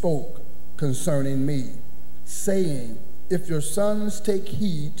he spoke concerning me, saying, if your sons take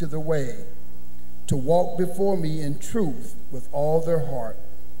heed to the way, to walk before me in truth with all their heart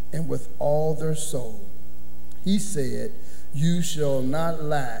and with all their soul, he said, you shall not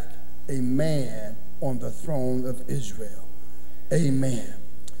lack a man on the throne of Israel. Amen.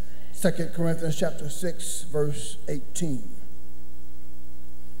 2 Corinthians chapter 6, verse 18.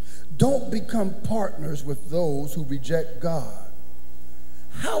 Don't become partners with those who reject God.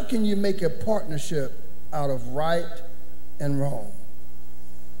 How can you make a partnership out of right and wrong?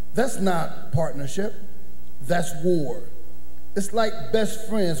 That's not partnership. That's war. It's like best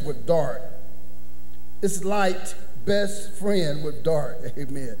friends with dart. It's like best friend with dart.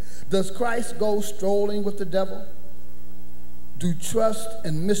 Amen. Does Christ go strolling with the devil? Do trust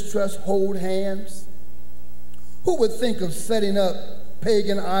and mistrust hold hands? Who would think of setting up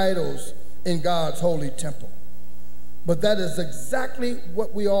pagan idols in God's holy temple? But that is exactly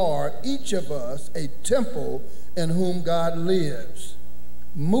what we are, each of us, a temple in whom God lives.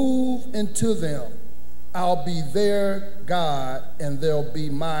 Move into them. I'll be their God, and they'll be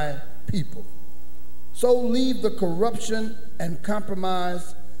my people. So leave the corruption and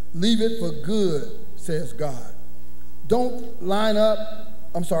compromise. Leave it for good, says God. Don't link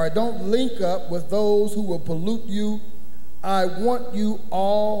up with those who will pollute you. I want you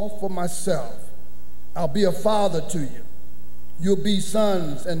all for myself. I'll be a father to you. You'll be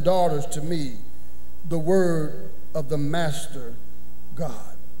sons and daughters to me. The word of the Master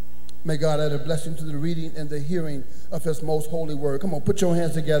God. May God add a blessing to the reading and the hearing of his most holy word. Come on, put your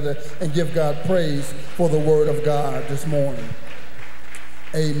hands together and give God praise for the word of God this morning.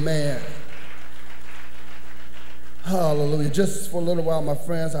 Amen. Hallelujah. Just for a little while, my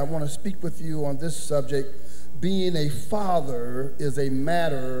friends, I want to speak with you on this subject. Being a father is a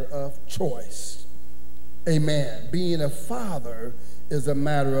matter of choice. Amen. Being a father is a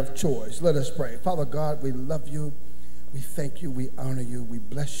matter of choice. Let us pray. Father God, we love you. We thank you. We honor you. We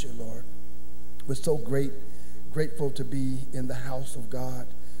bless you, Lord. We're so grateful to be in the house of God.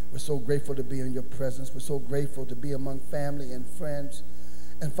 We're so grateful to be in your presence. We're so grateful to be among family and friends.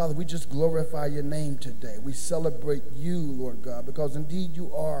 And Father, we just glorify your name today. We celebrate you, Lord God, because indeed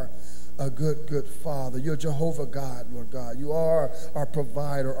you are a good, good Father. You're Jehovah God, Lord God. You are our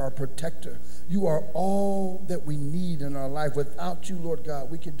provider, our protector. You are all that we need in our life. Without you, Lord God,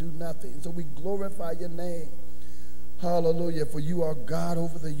 we can do nothing. So we glorify your name. Hallelujah. For you are God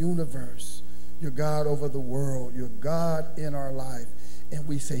over the universe. You're God over the world. You're God in our life. And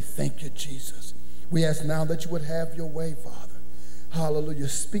we say, thank you, Jesus. We ask now that you would have your way, Father. Hallelujah.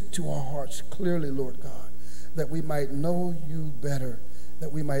 Speak to our hearts clearly, Lord God, that we might know you better,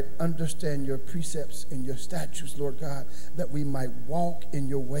 that we might understand your precepts and your statutes, Lord God, that we might walk in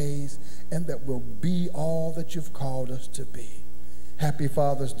your ways, and that we'll be all that you've called us to be. Happy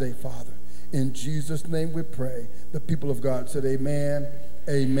Father's Day, Father. In Jesus' name we pray. The people of God said amen,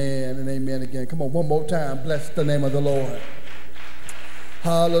 amen, and amen again. Come on, one more time. Bless the name of the Lord.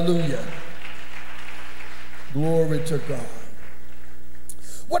 Hallelujah. Glory to God.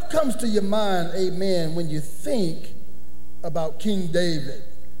 What comes to your mind, amen, when you think about King David?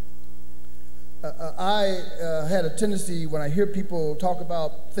 I had a tendency when I hear people talk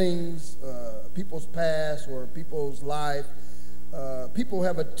about things, people's past or people's life, people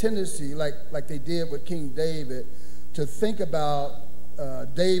have a tendency, like they did with King David, to think about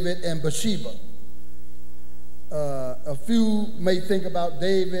David and Bathsheba. A few may think about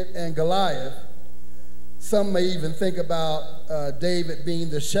David and Goliath. Some may even think about David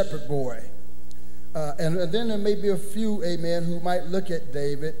being the shepherd boy. And then there may be a few, amen, who might look at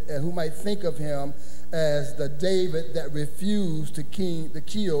David and who might think of him as the David that refused to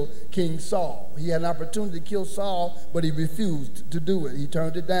kill King Saul. He had an opportunity to kill Saul, but he refused to do it. He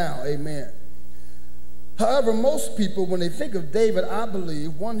turned it down, amen. However, most people, when they think of David, I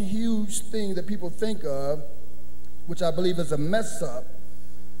believe one huge thing that people think of, which I believe is a mess up,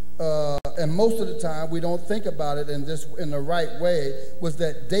 and most of the time we don't think about it in the right way, was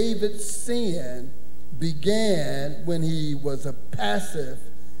that David's sin began when he was a passive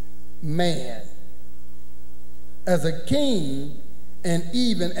man, as a king and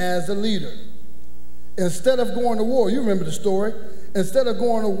even as a leader. Instead of going to war, you remember the story, instead of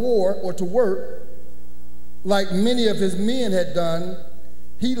going to war or to work, like many of his men had done,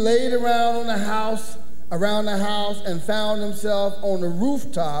 he laid around the house and found himself on the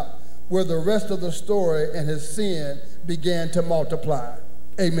rooftop where the rest of the story and his sin began to multiply.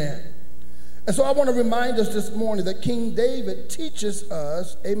 Amen. And so I want to remind us this morning that King David teaches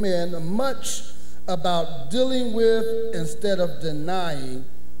us, amen, much about dealing with instead of denying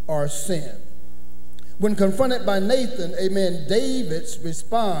our sin. When confronted by Nathan, amen, David's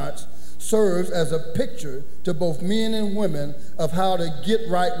response serves as a picture to both men and women of how to get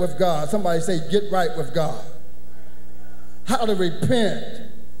right with God. Somebody say, get right with God. How to repent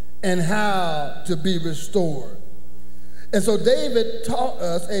and how to be restored. And so David taught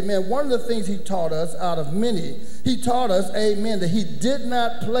us, amen, one of the things he taught us out of many, he taught us, amen, that he did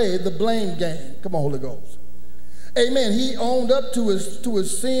not play the blame game. Come on, Holy Ghost. Amen. He owned up to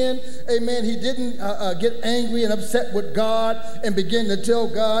his sin. Amen. He didn't get angry and upset with God and begin to tell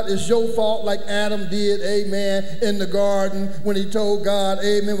God it's your fault like Adam did, amen, in the garden when he told God,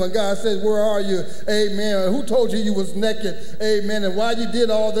 amen, when God said, where are you? Amen. Who told you you was naked? Amen. And why you did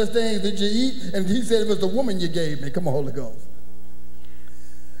all these things? Did you eat? And he said it was the woman you gave me. Come on, Holy Ghost.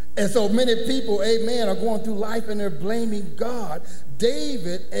 And so many people, amen, are going through life and they're blaming God.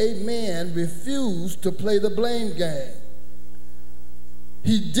 David, amen, refused to play the blame game.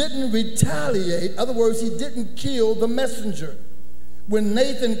 He didn't retaliate. In other words, he didn't kill the messenger. When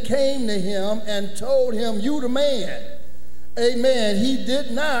Nathan came to him and told him, you the man, amen, he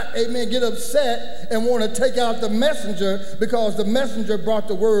did not, amen, get upset and want to take out the messenger because the messenger brought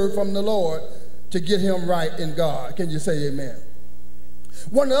the word from the Lord to get him right in God. Can you say amen?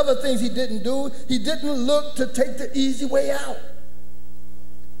 One of the other things he didn't do, he didn't look to take the easy way out.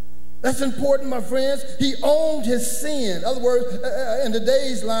 That's important, my friends. He owned his sin. In other words, in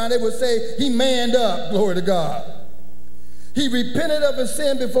today's line, they would say he manned up, glory to God. He repented of his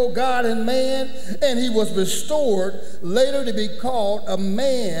sin before God and man, and he was restored later to be called a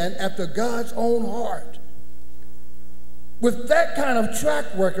man after God's own heart. With that kind of track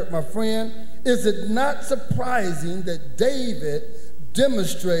record, my friend, is it not surprising that David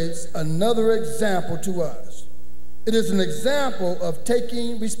demonstrates another example to us? It is an example of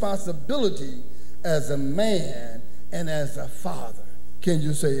taking responsibility as a man and as a father. Can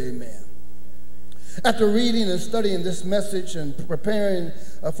you say amen? After reading and studying this message and preparing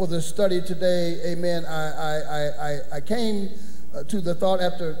for this study today, amen, I came to the thought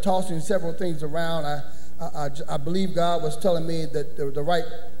after tossing several things around, I believe God was telling me that the right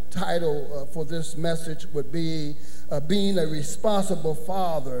title for this message would be being a responsible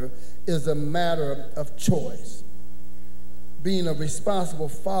father is a matter of choice. Being a responsible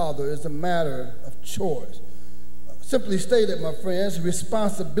father is a matter of choice. Simply stated, my friends,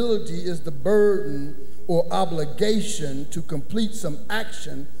 responsibility is the burden or obligation to complete some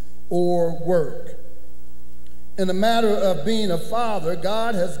action or work. In the matter of being a father,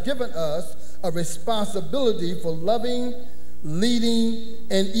 God has given us a responsibility for loving, leading,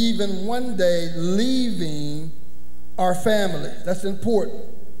 and even one day leaving our families. That's important.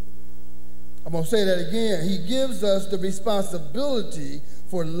 I'm going to say that again. He gives us the responsibility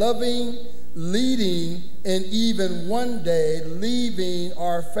for loving, leading, and even one day leaving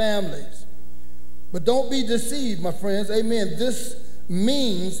our families. But don't be deceived, my friends. Amen. This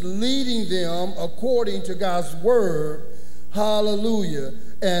means leading them according to God's word. Hallelujah.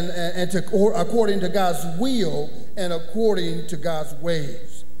 And according to God's will and according to God's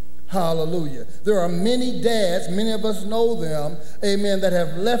ways. Hallelujah. There are many dads, many of us know them, amen, that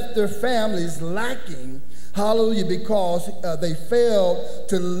have left their families lacking, hallelujah, because they failed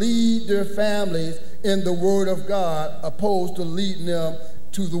to lead their families in the word of God opposed to leading them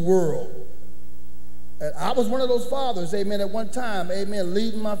to the world. And I was one of those fathers, amen, at one time, amen,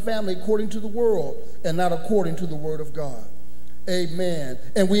 leading my family according to the world and not according to the word of God. Amen.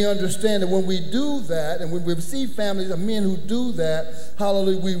 And we understand that when we do that, and when we see families of men who do that,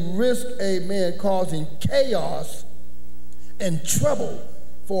 hallelujah, we risk, amen, causing chaos and trouble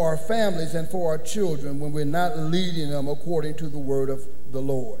for our families and for our children when we're not leading them according to the word of the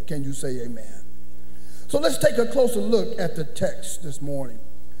Lord. Can you say amen? So let's take a closer look at the text this morning.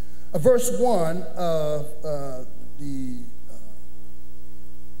 Verse 1 of the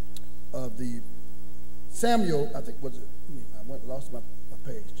Samuel, I think was it? Lost my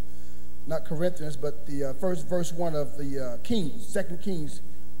page. Not Corinthians, but the first verse 1 of the Kings, 2 Kings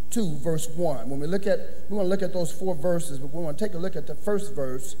 2, verse 1. When we want to look at those 4 verses, but we want to take a look at the first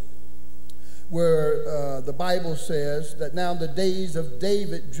verse where the Bible says that now the days of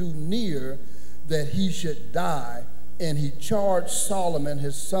David drew near that he should die, and he charged Solomon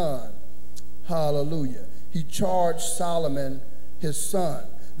his son. Hallelujah. He charged Solomon his son.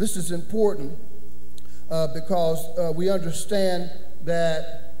 This is important because we understand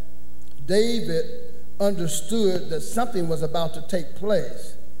that David understood that something was about to take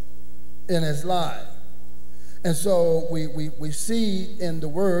place in his life. And so we see in the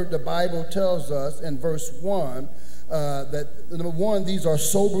word, the Bible tells us in verse 1 that, number one, these are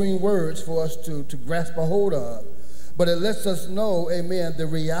sobering words for us to grasp a hold of. But it lets us know, amen, the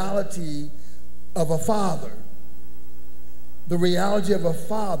reality of a father. The reality of a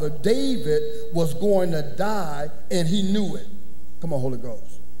father. David was going to die, and he knew it. Come on, Holy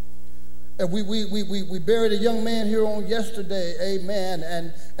Ghost. And we buried a young man here on yesterday, amen.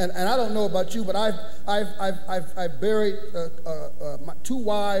 And I don't know about you, but I've buried my 2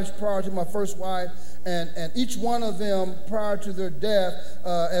 wives prior to my first wife, and each one of them prior to their death,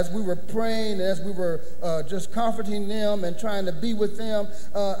 as we were praying, as we were just comforting them and trying to be with them,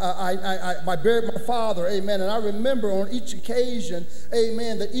 I buried my father, amen. And I remember on each occasion,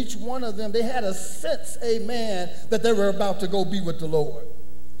 amen, that each one of them, they had a sense, amen, that they were about to go be with the Lord.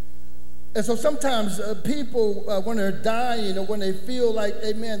 And so sometimes people, when they're dying or when they feel like,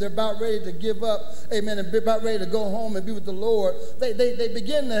 amen, they're about ready to give up, amen, and about ready to go home and be with the Lord, they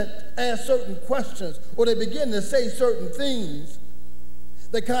begin to ask certain questions, or they begin to say certain things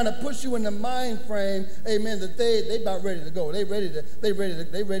that kind of push you in the mind frame, amen, that they about ready to go. They ready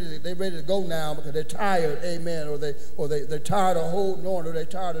to go now because they're tired, amen, or they're tired of holding on, or they're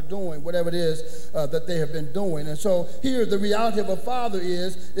tired of doing whatever it is that they have been doing. And so here the reality of a father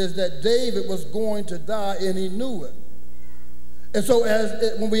is that David was going to die, and he knew it. And so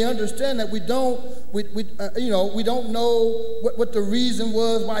when we understand that, we don't know what the reason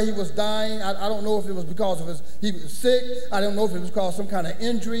was why he was dying. I don't know if it was because he was sick. I don't know if it was because of some kind of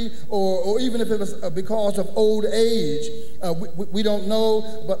injury, or even if it was because of old age. We don't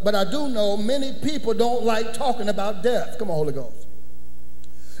know, but I do know many people don't like talking about death. Come on, Holy Ghost.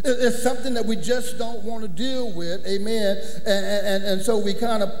 It's something that we just don't want to deal with, amen, and so we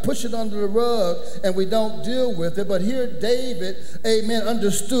kind of push it under the rug and we don't deal with it. But here David, amen,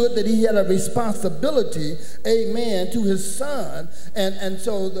 understood that he had a responsibility, amen, to his son, and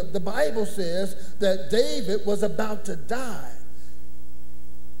so the Bible says that David was about to die,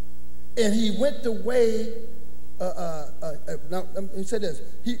 and he went the way, now let me say this,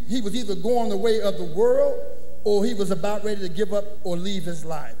 he was either going the way of the world, or he was about ready to give up or leave his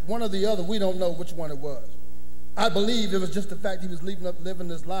life. One or the other, we don't know which one it was. I believe it was just the fact he was living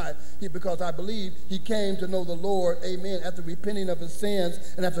his life, because I believe he came to know the Lord, amen, after repenting of his sins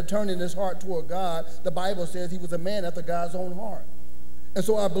and after turning his heart toward God. The Bible says he was a man after God's own heart. And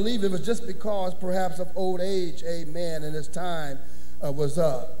so I believe it was just because perhaps of old age, amen, and his time was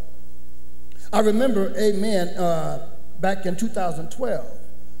up. I remember, amen, back in 2012,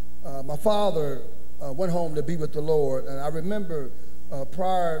 my father went home to be with the Lord, and I remember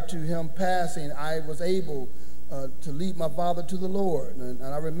prior to him passing, I was able to lead my father to the Lord, and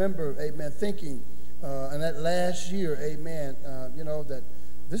I remember, amen, thinking in that last year, amen, that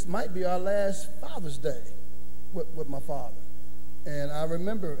this might be our last Father's Day with my father. And I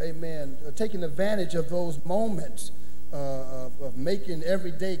remember, amen, taking advantage of those moments of making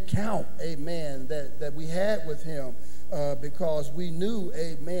every day count, amen, that we had with him. Because we knew,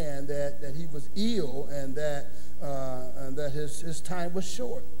 amen, that he was ill and that his time was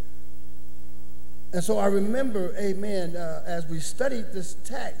short. And so I remember, amen, as we studied this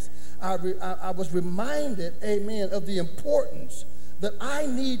text, I was reminded, amen, of the importance that I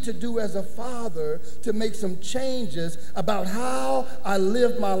need to do as a father to make some changes about how I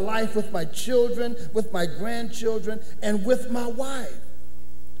live my life with my children, with my grandchildren, and with my wife.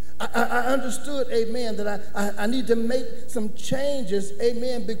 I understood, amen, that I need to make some changes,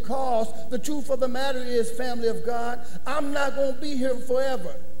 amen, because the truth of the matter is, family of God, I'm not going to be here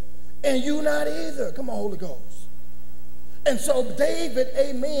forever. And you not either. Come on, Holy Ghost. And so David,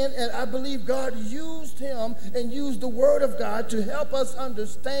 amen, and I believe God used him and used the word of God to help us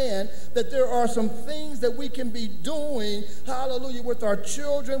understand that there are some things that we can be doing, hallelujah, with our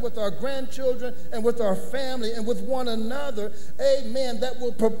children, with our grandchildren, and with our family, and with one another, amen, that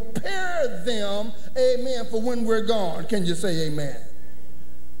will prepare them, amen, for when we're gone. Can you say amen?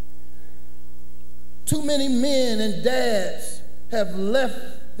 Too many men and dads have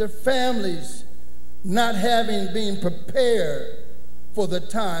left their families not having been prepared for the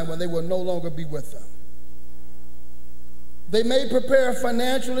time when they will no longer be with them. They may prepare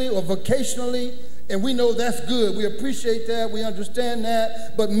financially or vocationally, and we know that's good. We appreciate that. We understand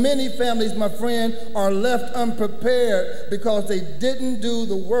that. But many families, my friend, are left unprepared because they didn't do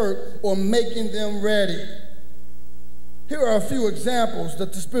the work or making them ready. Here are a few examples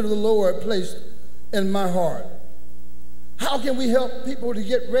that the Spirit of the Lord placed in my heart. How can we help people to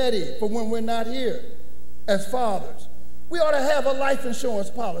get ready for when we're not here as fathers? We ought to have a life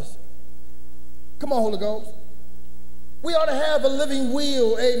insurance policy. Come on, Holy Ghost. We ought to have a living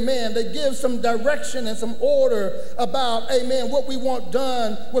will, amen, that gives some direction and some order about, amen, what we want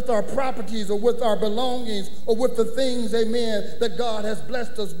done with our properties or with our belongings or with the things, amen, that God has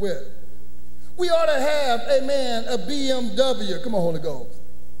blessed us with. We ought to have, amen, a BMW. Come on, Holy Ghost.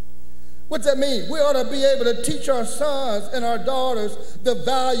 What's that mean? We ought to be able to teach our sons and our daughters the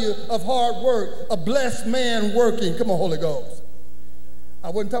value of hard work, a blessed man working. Come on, Holy Ghost. I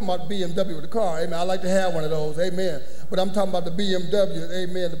wasn't talking about BMW with the car. Amen. I like to have one of those. Amen. But I'm talking about the BMW.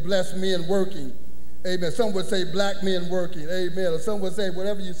 Amen. The blessed men working. Amen. Some would say black men working. Amen. Or some would say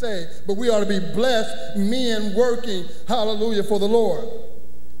whatever you say. But we ought to be blessed men working. Hallelujah, for the Lord,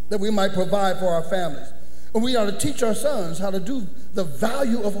 that we might provide for our families. And we ought to teach our sons how to do the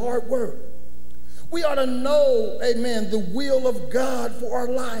value of hard work. We ought to know, amen, the will of God for our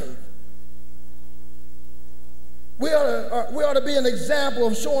life. We ought to be an example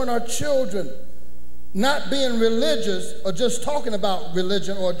of showing our children not being religious or just talking about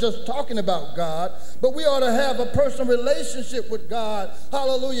religion or just talking about God, but we ought to have a personal relationship with God,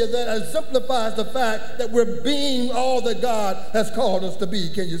 hallelujah, that exemplifies the fact that we're being all that God has called us to be.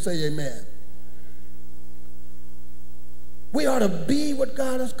 Can you say amen? We ought to be what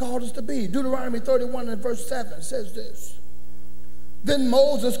God has called us to be. Deuteronomy 31 and verse 7 says this. Then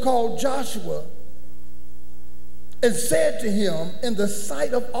Moses called Joshua and said to him in the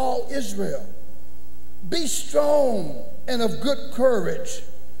sight of all Israel, be strong and of good courage,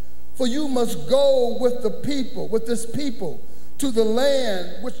 for you must go with the people, with this people, to the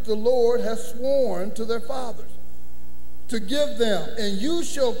land which the Lord has sworn to their fathers, to give them, and you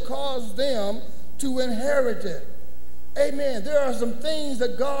shall cause them to inherit it. Amen. There are some things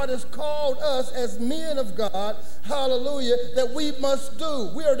that God has called us as men of God, hallelujah, that we must do.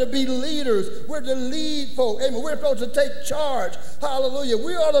 We are to be leaders. We're to lead folk. Amen. We're supposed to take charge. Hallelujah.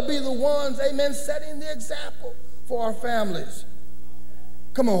 We ought to be the ones, amen, setting the example for our families.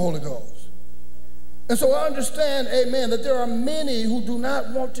 Come on, Holy Ghost. And so I understand, amen, that there are many who do not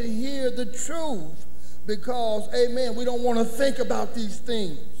want to hear the truth because, amen, we don't want to think about these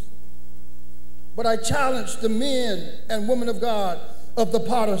things. But I challenge the men and women of God of the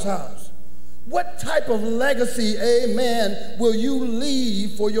Potter's house. What type of legacy, amen, will you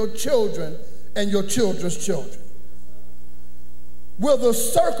leave for your children and your children's children? Will the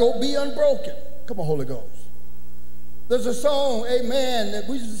circle be unbroken? Come on, Holy Ghost. There's a song, amen, that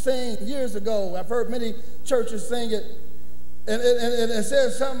we used to sing years ago. I've heard many churches sing it. And it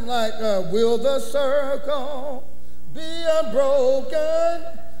says something like, will the circle be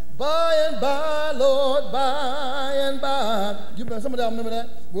unbroken? By and by, Lord, by and by. Some of y'all remember that?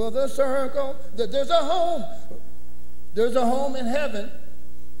 Will the circle, there's a home. There's a home in heaven.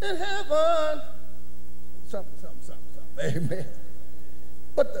 In heaven. Something. Amen.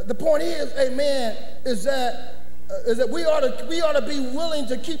 But the point is, amen, is that we ought to be willing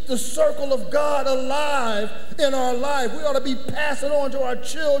to keep the circle of God alive in our life. We ought to be passing on to our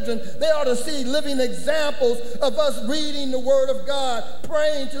children. They ought to see living examples of us reading the Word of God,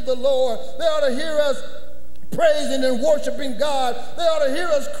 praying to the Lord. They ought to hear us praising and worshiping God. They ought to hear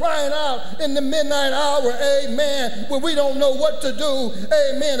us crying out in the midnight hour, amen, when we don't know what to do,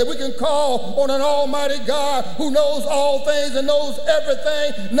 amen, that we can call on an almighty God who knows all things and knows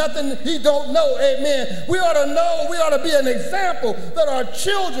everything, nothing he don't know, amen. We ought to know, we ought to be an example that our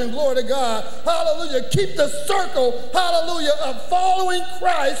children, glory to God, hallelujah, keep the circle, hallelujah, of following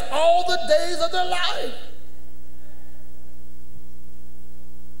Christ all the days of their life.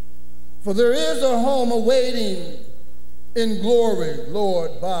 For there is a home awaiting in glory,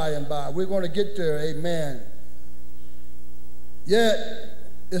 Lord, by and by. We're going to get there, amen. Yet,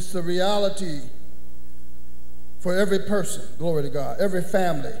 it's the reality for every person, glory to God, every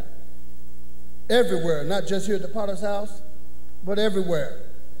family, everywhere, not just here at the Potter's house, but everywhere.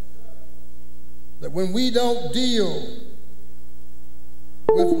 That when we don't deal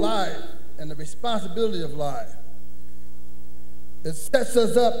with life and the responsibility of life, it sets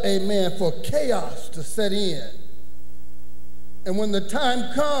us up, amen, for chaos to set in. And when the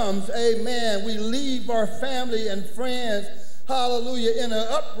time comes, amen, we leave our family and friends, hallelujah, in an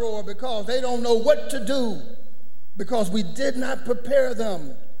uproar because they don't know what to do because we did not prepare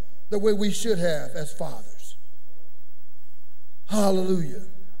them the way we should have as fathers. Hallelujah.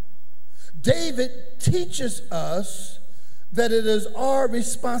 David teaches us that it is our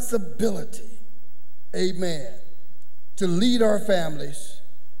responsibility, amen, to lead our families,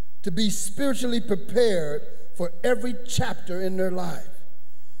 to be spiritually prepared for every chapter in their life,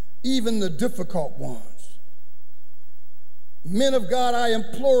 even the difficult ones. Men of God, I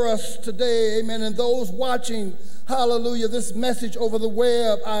implore us today, amen, and those watching, hallelujah, this message over the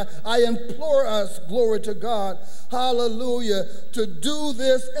web, I implore us, glory to God, hallelujah, to do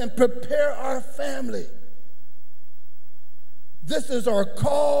this and prepare our family. This is our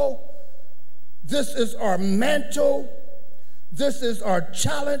call. This is our mantle. This is our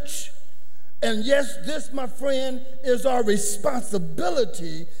challenge. And yes, this, my friend, is our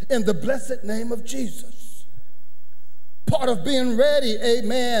responsibility in the blessed name of Jesus. Part of being ready,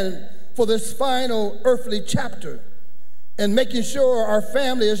 amen, for this final earthly chapter and making sure our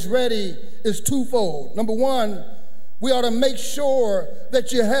family is ready is twofold. Number one, we ought to make sure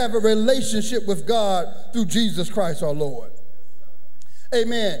that you have a relationship with God through Jesus Christ our Lord.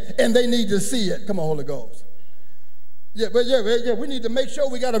 Amen. And they need to see it. Come on, Holy Ghost. Yeah, we need to make sure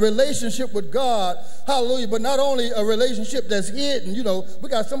we got a relationship with God, hallelujah, but not only a relationship that's hidden. You know, we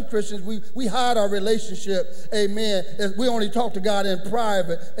got some Christians, we hide our relationship, amen. We only talk to God in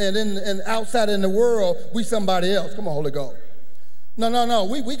private, and outside in the world, we somebody else. Come on, Holy Ghost. No.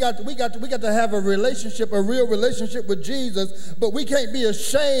 We got to have a relationship, a real relationship with Jesus, but we can't be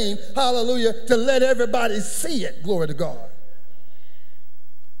ashamed, hallelujah, to let everybody see it. Glory to God.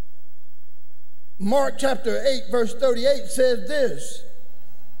 Mark chapter 8, verse 38 says this,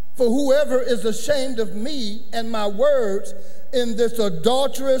 "For whoever is ashamed of me and my words in this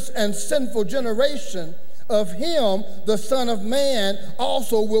adulterous and sinful generation, of him the Son of Man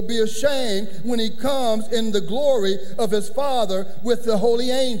also will be ashamed when he comes in the glory of his Father with the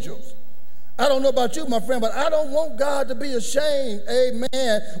holy angels." I don't know about you, my friend, but I don't want God to be ashamed,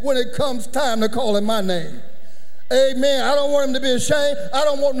 amen, when it comes time to call him my name. Amen. I don't want him to be ashamed. I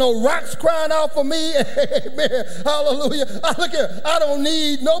don't want no rocks crying out for me. Amen. Hallelujah. Look here. I don't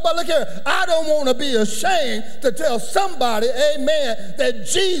need nobody. Look here. I don't want to be ashamed to tell somebody, amen, that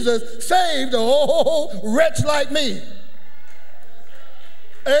Jesus saved a whole wretch like me.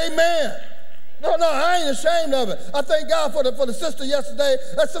 Amen. No, I ain't ashamed of it. I thank God for the sister yesterday.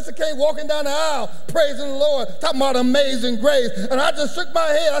 That sister came walking down the aisle, praising the Lord, talking about amazing grace. And I just shook my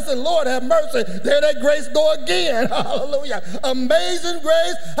head. I said, Lord, have mercy. There that grace go again. Hallelujah. Amazing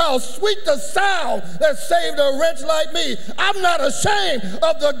grace. How sweet the sound that saved a wretch like me. I'm not ashamed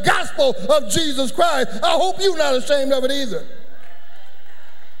of the gospel of Jesus Christ. I hope you're not ashamed of it either.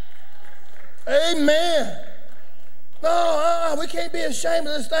 Amen. No, we can't be ashamed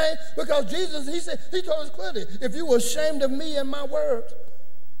of this thing because Jesus, he told us clearly, if you were ashamed of me and my words,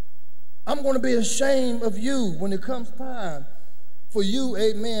 I'm going to be ashamed of you when it comes time for you,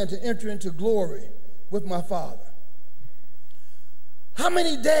 amen, to enter into glory with my Father. How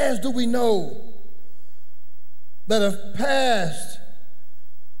many dads do we know that have passed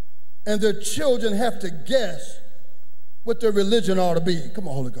and their children have to guess what their religion ought to be? Come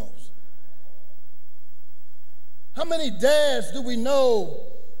on, Holy Ghost. How many dads do we know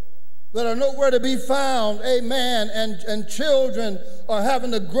that are nowhere to be found, amen, and children are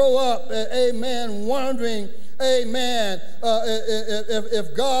having to grow up, amen, wondering, amen,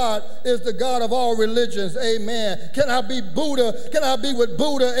 if God is the God of all religions, amen. Can I be Buddha? Can I be with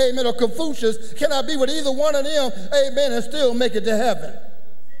Buddha, amen, or Confucius? Can I be with either one of them, amen, and still make it to heaven?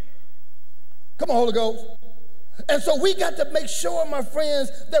 Come on, Holy Ghost. And so we got to make sure, my friends,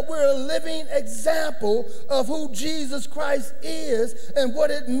 that we're a living example of who Jesus Christ is and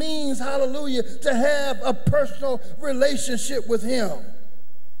what it means, hallelujah, to have a personal relationship with him.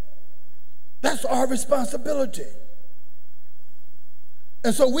 That's our responsibility.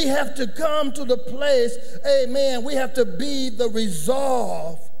 And so we have to come to the place, amen, we have to be the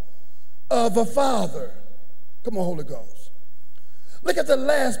resolve of a father. Come on, Holy Ghost. Look at the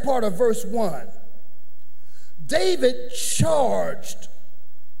last part of verse 1. David charged,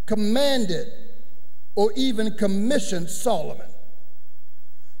 commanded, or even commissioned Solomon.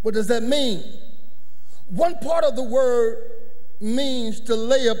 What does that mean? One part of the word means to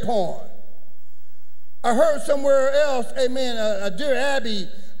lay upon. I heard somewhere else, amen, dear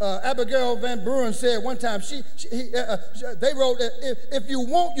Abigail Van Buren said one time, they wrote that if you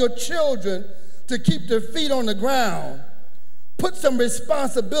want your children to keep their feet on the ground, put some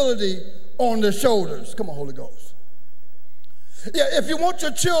responsibility on their shoulders. Come on, Holy Ghost. Yeah, if you want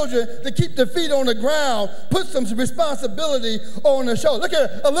your children to keep their feet on the ground, put some responsibility on their shoulders. Look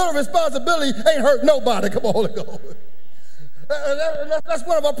at a little responsibility ain't hurt nobody. Come on, Holy Ghost. That's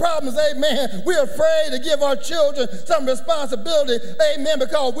one of our problems, amen. We're afraid to give our children some responsibility, amen,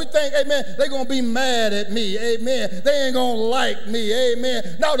 because we think, amen, they're going to be mad at me, amen. They ain't going to like me,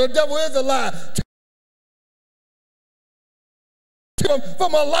 amen. No, the devil is a lie.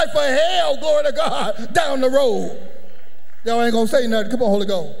 From a life of hell, glory to God, down the road. Y'all ain't going to say nothing. Come on, Holy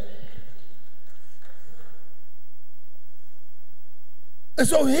Ghost. And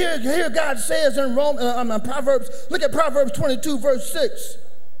so here God says in Proverbs, look at Proverbs 22, verse 6.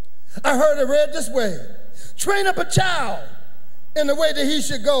 I heard it read this way. Train up a child in the way that he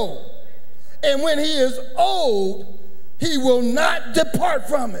should go. And when he is old, he will not depart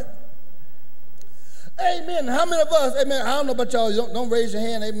from it. Amen. How many of us, amen, I don't know about y'all, don't raise your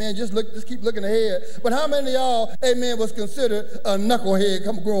hand, amen, just keep looking ahead. But how many of y'all, amen, was considered a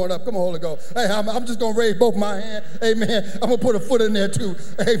knucklehead growing up? Come on, Holy Ghost. Hey, I'm just going to raise both my hands, amen. I'm going to put a foot in there too,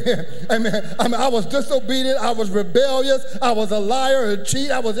 amen, amen. I mean, I was disobedient, I was rebellious, I was a liar, a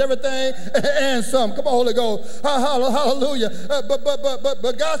cheat, I was everything and some. Come on, Holy Ghost. Hallelujah.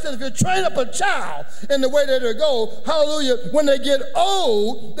 But God says if you train up a child in the way that they go, hallelujah, when they get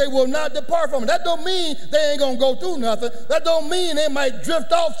old, they will not depart from it. That don't mean they ain't gonna go through nothing. That don't mean they might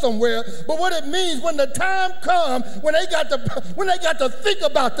drift off somewhere. But what it means, when the time comes, when they got to think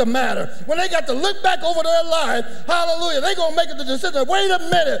about the matter, when they got to look back over their life, hallelujah, they gonna make the decision. Wait a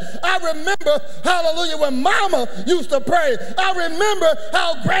minute, I remember, hallelujah, when Mama used to pray. I remember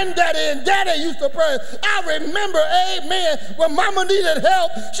how Granddaddy and Daddy used to pray. I remember, amen, when Mama needed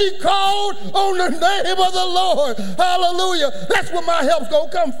help, she called on the name of the Lord. Hallelujah. That's where my help's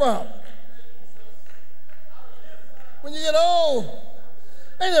gonna come from. When you get old,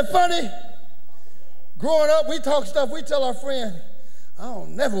 ain't it funny? Growing up, we talk stuff, we tell our friend, I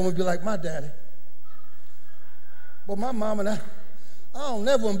don't never want to be like my daddy. But my mama, I don't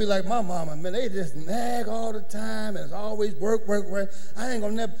never want to be like my mama. Man, they just nag all the time, and it's always work. I ain't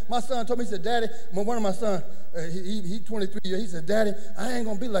gonna never. My son told me, he said, Daddy, one of my sons, he's 23 years, he said, Daddy, I ain't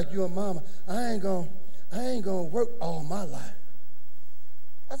gonna be like you and mama. I ain't gonna work all my life.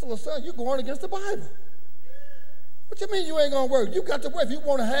 I said, well, son, you're going against the Bible. What you mean you ain't gonna work? You got to work. If you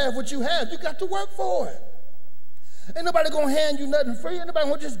want to have what you have, you got to work for it. Ain't nobody gonna hand you nothing free. Ain't nobody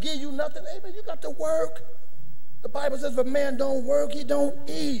gonna just give you nothing. Amen. You got to work. The Bible says if a man don't work, he don't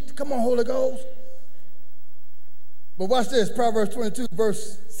eat. Come on, Holy Ghost. But watch this, Proverbs 22,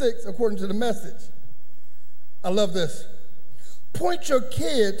 verse 6, according to the Message. I love this. Point your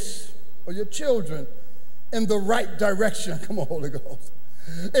kids or your children in the right direction. Come on, Holy Ghost.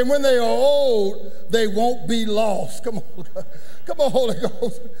 And when they are old, they won't be lost. Come on, come on, Holy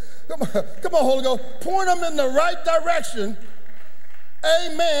Ghost. Come on, Holy Ghost. Point them in the right direction.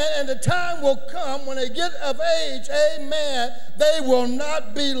 Amen. And the time will come when they get of age, amen, they will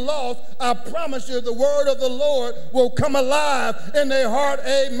not be lost. I promise you, the word of the Lord will come alive in their heart,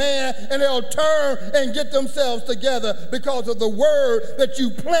 amen, and they'll turn and get themselves together because of the word that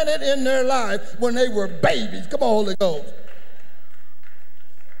you planted in their life when they were babies. Come on, Holy Ghost.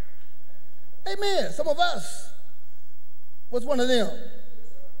 Amen. Some of us was one of them.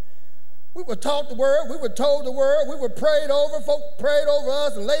 We were taught the word, we were told the word, we were prayed over, folk prayed over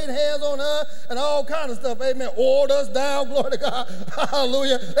us and laid hands on us and all kinds of stuff. Amen. Oiled us down, glory to God.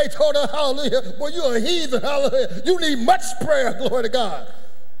 Hallelujah. They told us, hallelujah, boy, you're a heathen, hallelujah. You need much prayer, glory to God.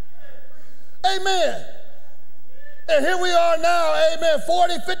 Amen. And here we are now, amen,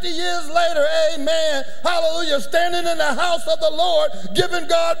 40, 50 years later, amen, hallelujah, standing in the house of the Lord, giving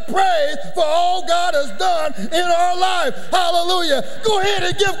God praise for all God has done in our life. Hallelujah. Go ahead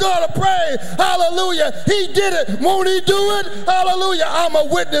and give God a praise. Hallelujah. He did it. Won't he do it? Hallelujah. I'm a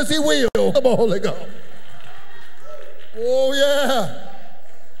witness he will. Come on, Holy Ghost. Oh, yeah.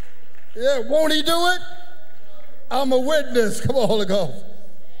 Yeah, won't he do it? I'm a witness. Come on, Holy Ghost.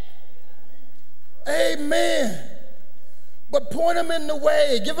 Amen. But point them in the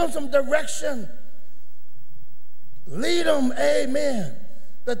way. Give them some direction. Lead them, amen,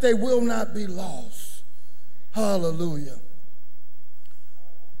 that they will not be lost. Hallelujah.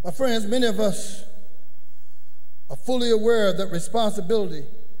 My friends, many of us are fully aware that responsibility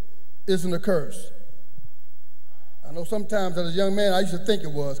isn't a curse. I know sometimes as a young man, I used to think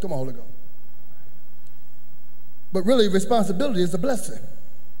it was. Come on, Holy Ghost. But really, responsibility is a blessing.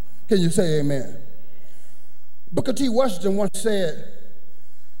 Can you say amen? Booker T. Washington once said,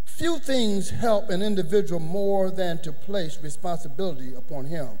 few things help an individual more than to place responsibility upon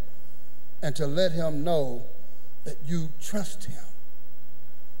him and to let him know that you trust him.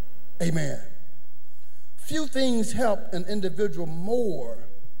 Amen. Few things help an individual more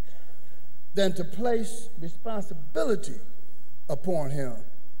than to place responsibility upon him,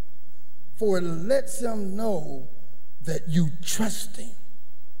 for it lets him know that you trust him.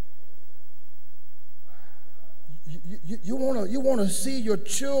 You want to see your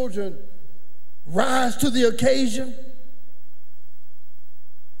children rise to the occasion?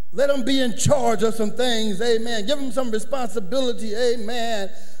 Let them be in charge of some things, amen. Give them some responsibility, amen.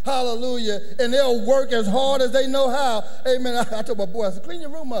 Hallelujah. And they'll work as hard as they know how, amen. I told my boy, I said, clean your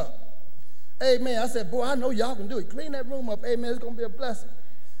room up. Amen. I said, boy, I know y'all can do it. Clean that room up, amen. It's going to be a blessing.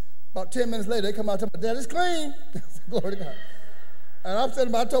 About 10 minutes later, they come out and tell me, Dad, it's clean. Glory to God. And I'm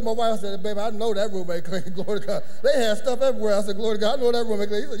sitting there, I told my wife, I said, baby, I know that room ain't clean, glory to God. They had stuff everywhere. I said, glory to God, I know that room ain't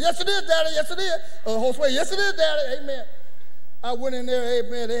clean. He said, yes, it is, Daddy, yes, it is. Josue, yes, it is, Daddy, amen. I went in there,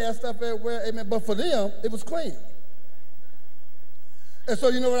 amen, they had stuff everywhere, amen. But for them, it was clean. And so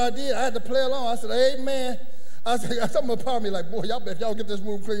you know what I did? I had to play along. I said, amen. I said, someone power me like, boy, y'all bet y'all get this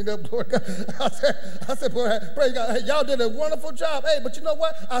room cleaned up, glory to God. I said, boy, praise God. Hey, y'all did a wonderful job. Hey, but you know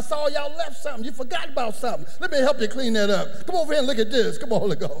what? I saw y'all left something. You forgot about something. Let me help you clean that up. Come over here and look at this. Come on,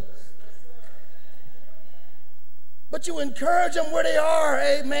 Holy Ghost. But you encourage them where they are,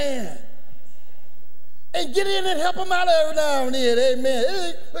 amen. And get in and help them out every now and then,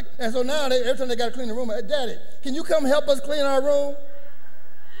 amen. And so now, every time they got to clean the room, hey, Daddy, can you come help us clean our room?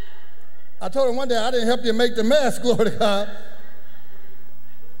 I told him one day, I didn't help you make the mess, glory to God.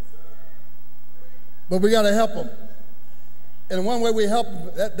 But we got to help them. And one way we help them,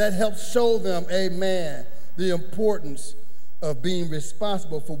 that helps show them, amen, the importance of being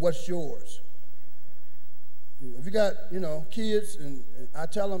responsible for what's yours. If you got, kids, and I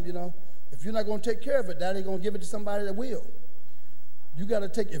tell them, if you're not going to take care of it, Daddy's going to give it to somebody that will. You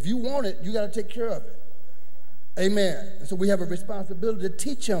got to if you want it, you got to take care of it. Amen. And so we have a responsibility to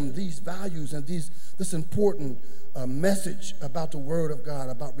teach them these values and this important message about the Word of God,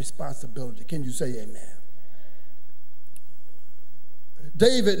 about responsibility. Can you say amen?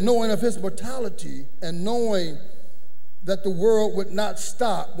 David, knowing of his mortality and knowing that the world would not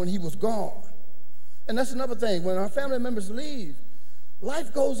stop when he was gone. And that's another thing. When our family members leave,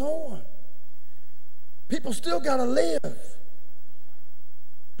 life goes on. People still got to live.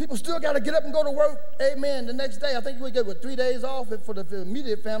 People still got to get up and go to work, amen, the next day. I think we get, 3 days off for the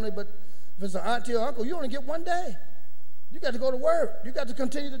immediate family, but if it's an auntie or uncle, you only get 1 day. You got to go to work. You got to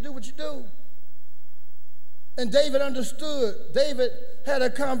continue to do what you do. And David understood. David had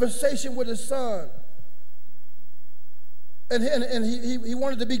a conversation with his son. And he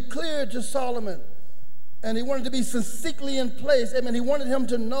wanted to be clear to Solomon. And he wanted to be succinctly in place. Amen. He wanted him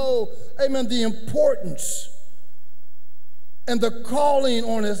to know, amen, the importance and the calling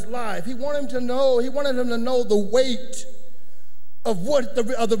on his life. He wanted him to know the weight of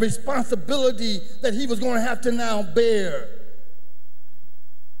the responsibility that he was going to have to now bear.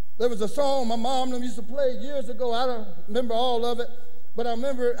 There was a song my mom used to play years ago. I don't remember all of it, but I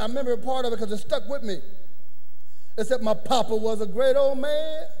remember a part of it because it stuck with me. It said, my papa was a great old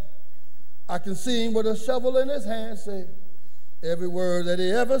man. I can see him with a shovel in his hand say, every word that he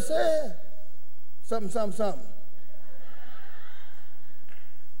ever said, something, something, something.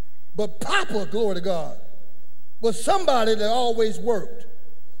 But Papa, glory to God, was somebody that always worked.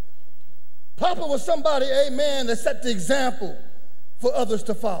 Papa was somebody, amen, that set the example for others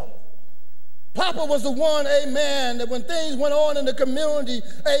to follow. Papa was the one, amen, that when things went on in the community,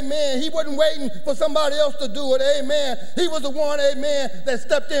 amen, he wasn't waiting for somebody else to do it, amen. He was the one, amen, that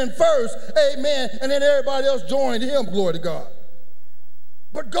stepped in first, amen, and then everybody else joined him, glory to God.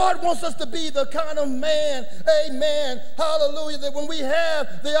 But God wants us to be the kind of man, amen, hallelujah, that when we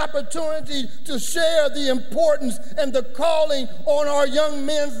have the opportunity to share the importance and the calling on our young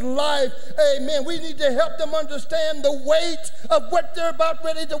men's life, amen, we need to help them understand the weight of what they're about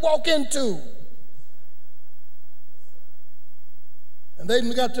ready to walk into. And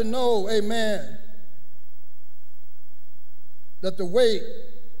they've got to know, amen, that the weight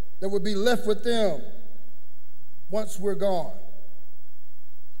that would be left with them once we're gone.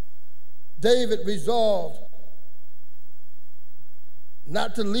 David resolved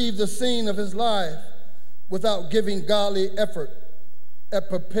not to leave the scene of his life without giving godly effort at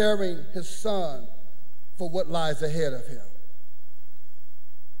preparing his son for what lies ahead of him.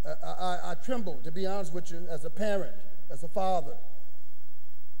 I tremble, to be honest with you, as a parent, as a father.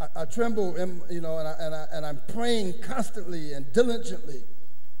 I tremble, and I'm praying constantly and diligently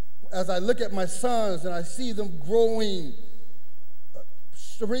as I look at my sons and I see them growing.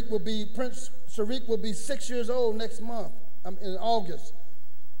 Prince Sharik will be 6 years old next month, in August.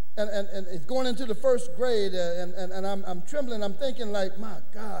 And it's going into the first grade, and I'm trembling. I'm thinking like, my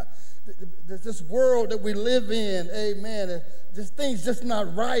God, this world that we live in, amen, this thing's just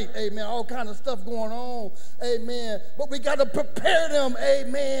not right, amen, all kind of stuff going on, amen. But we got to prepare them,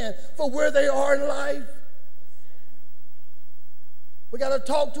 amen, for where they are in life. We got to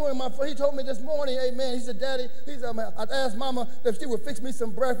talk to him. He told me this morning, amen, he said, Daddy, I asked Mama if she would fix me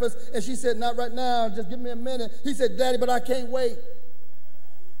some breakfast, and she said, not right now, just give me a minute. He said, Daddy, but I can't wait.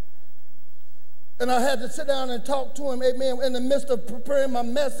 And I had to sit down and talk to him, amen. In the midst of preparing my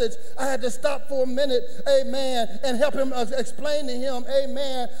message, I had to stop for a minute, amen, and help him explain to him,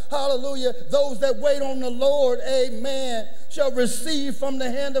 amen, hallelujah, those that wait on the Lord, amen, shall receive from the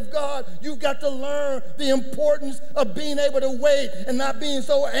hand of God. You've got to learn the importance of being able to wait and not being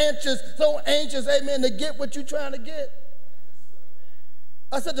so anxious, amen, to get what you're trying to get.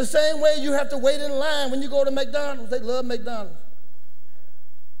 I said the same way you have to wait in line when you go to McDonald's. They love McDonald's.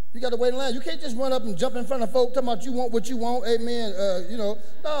 You got to wait in line. You can't just run up and jump in front of folk talking about you want what you want, amen,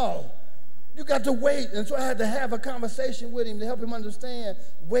 No. You got to wait. And so I had to have a conversation with him to help him understand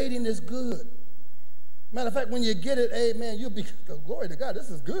waiting is good. Matter of fact, when you get it, amen, you'll be, glory to God, this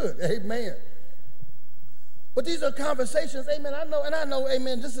is good, amen. But these are conversations, amen, I know,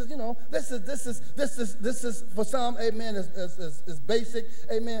 amen, this is for some, amen, is basic,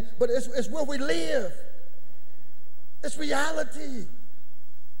 amen, but it's where we live. It's reality.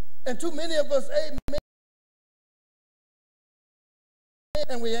 And too many of us, amen,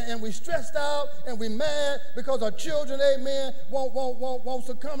 and we stressed out and we mad because our children, amen, won't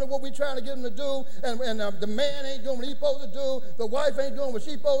succumb to what we're trying to get them to do, and the man ain't doing what he's supposed to do, the wife ain't doing what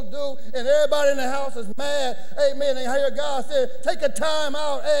she's supposed to do, and everybody in the house is mad, amen. And I hear God say, take a time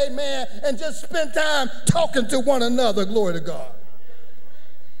out, amen, and just spend time talking to one another, glory to God.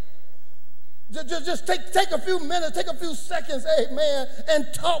 Just take a few minutes, take a few seconds, amen, and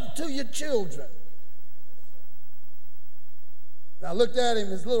talk to your children. And I looked at him,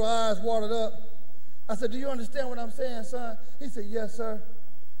 his little eyes watered up. I said, do you understand what I'm saying, son? He said, yes, sir,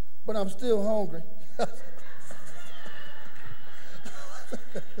 but I'm still hungry.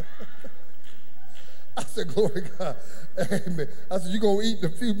 I said, glory to God, amen. I said, you're going to eat in a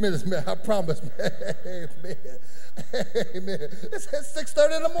few minutes, man, I promise, man, amen. Amen. It's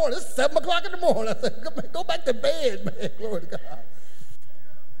 6:30 in the morning. It's 7 o'clock in the morning. I said, go back to bed, man. Glory to God.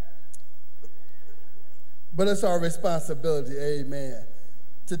 But it's our responsibility, amen,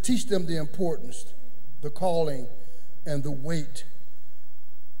 to teach them the importance, the calling, and the weight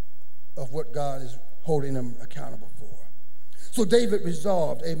of what God is holding them accountable for. So David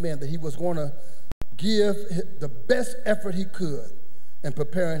resolved, amen, that he was going to give the best effort he could in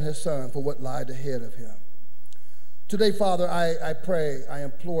preparing his son for what lied ahead of him. Today, Father, I pray, I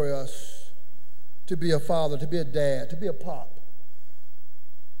implore us to be a father, to be a dad, to be a pop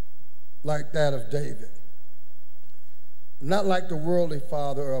like that of David. Not like the worldly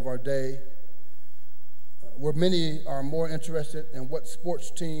father of our day, where many are more interested in what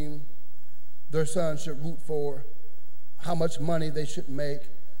sports team their son should root for, how much money they should make,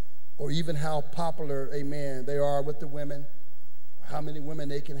 or even how popular, amen, they are with the women, how many women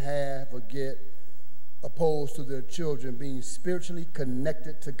they can have or get, opposed to their children being spiritually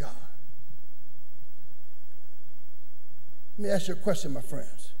connected to God. Let me ask you a question, my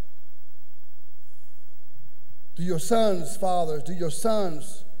friends. Do your sons, fathers, do your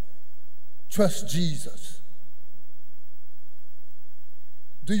sons trust Jesus?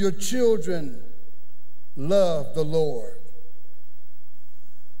 Do your children love the Lord?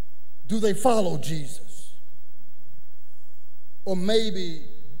 Do they follow Jesus? Or maybe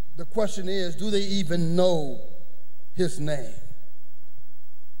the question is, do they even know his name?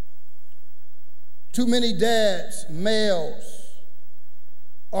 Too many dads, males,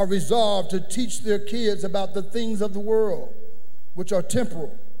 are resolved to teach their kids about the things of the world, which are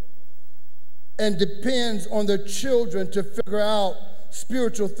temporal, and depends on their children to figure out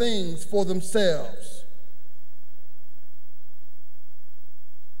spiritual things for themselves.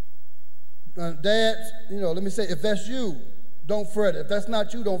 Now, dads, let me say, if that's you, don't fret it. If that's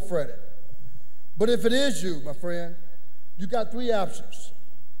not you, don't fret it. But if it is you, my friend, you got three options.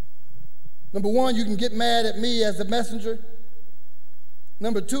 Number one, you can get mad at me as the messenger.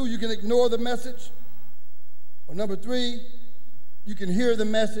 Number two, you can ignore the message. Or number three, you can hear the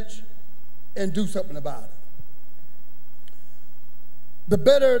message and do something about it. The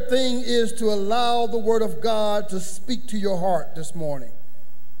better thing is to allow the word of God to speak to your heart this morning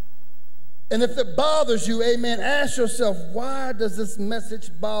And if it bothers you, amen, ask yourself, why does this message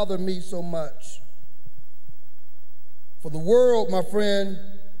bother me so much? For the world, my friend,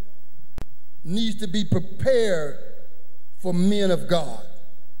 needs to be prepared for men of God.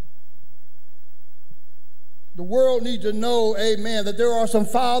 The world needs to know, amen, that there are some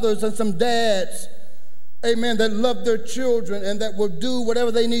fathers and some dads, amen, that love their children and that will do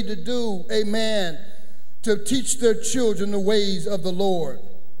whatever they need to do, amen, to teach their children the ways of the Lord.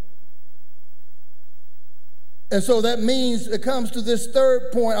 And so that means it comes to this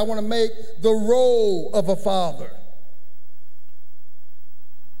third point I want to make, the role of a father.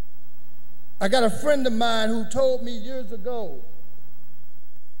 I got a friend of mine who told me years ago,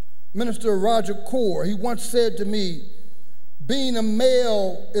 Minister Roger Core, he once said to me, being a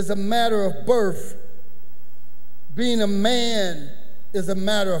male is a matter of birth. Being a man is a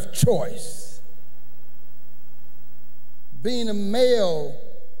matter of choice. Being a male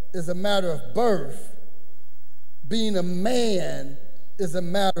is a matter of birth. Being a man is a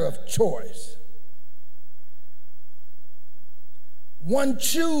matter of choice. One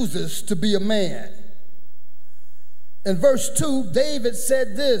chooses to be a man. In verse 2, David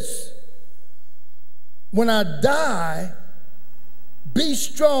said this, when I die, be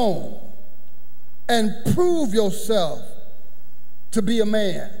strong and prove yourself to be a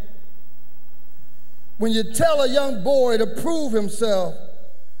man. When you tell a young boy to prove himself,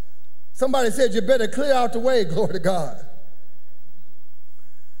 somebody said you better clear out the way, glory to God.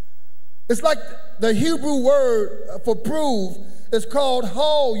 It's like the Hebrew word for prove is called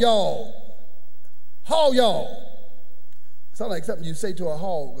haw-yaw. Haw-yaw. Sounds like something you say to a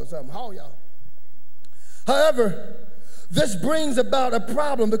hog or something, haw-yaw. However, this brings about a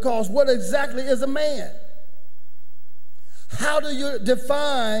problem because what exactly is a man? How do you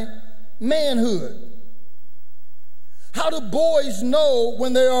define manhood? How do boys know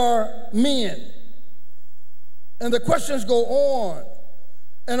when they are men? And the questions go on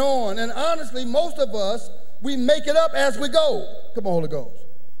and on. And honestly, most of us, we make it up as we go. Come on, Holy Ghost.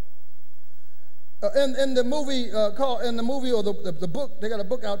 In the movie or the book, they got a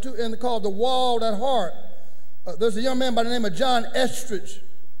book out too, called The Wild at Heart. There's a young man by the name of John Elstridge,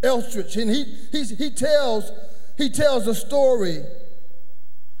 and he tells a story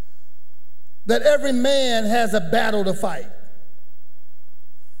that every man has a battle to fight.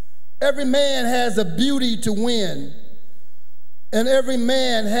 Every man has a beauty to win, and every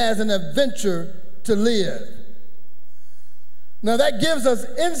man has an adventure to live. Now that gives us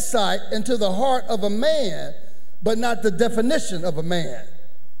insight into the heart of a man, but not the definition of a man.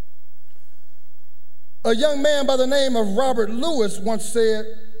 A young man by the name of Robert Lewis once said,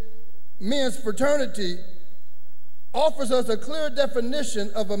 men's fraternity offers us a clear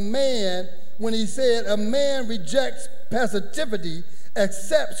definition of a man when he said, a man rejects passivity,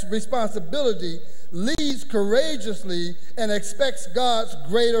 accepts responsibility, leads courageously, and expects God's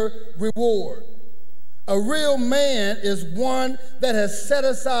greater reward. A real man is one that has set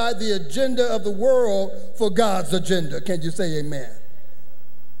aside the agenda of the world for God's agenda. Can you say amen?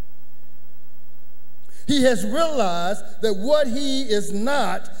 He has realized that what he is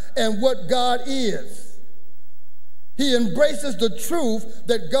not and what God is. He embraces the truth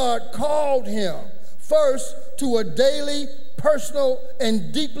that God called him first to a daily, personal,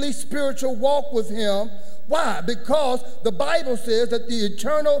 and deeply spiritual walk with him. Why? Because the Bible says that the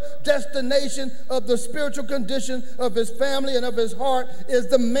eternal destination of the spiritual condition of his family and of his heart is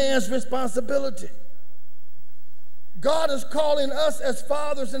the man's responsibility. God is calling us as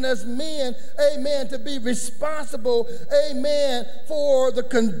fathers and as men, amen, to be responsible, amen, for the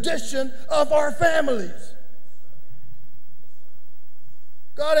condition of our families.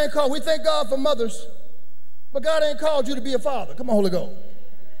 God ain't called, we thank God for mothers, but God ain't called you to be a father. Come on, Holy Ghost.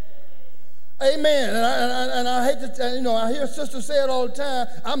 Amen. And I hate to, I hear sisters say it all the time,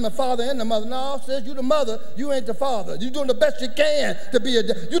 I'm the father and the mother. No, says you the mother, you ain't the father. You're doing the best you can to be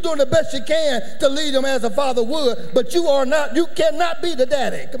you're doing the best you can to lead them as a father would, but you cannot be the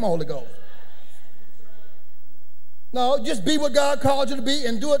daddy. Come on, Holy Ghost. No, just be what God called you to be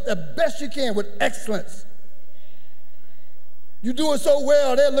and do it the best you can with excellence. You do it so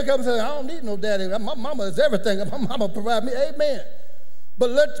well, they'll look up and say, I don't need no daddy. My mama is everything. My mama provide me. Amen.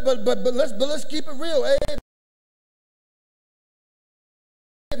 But let's keep it real. Amen.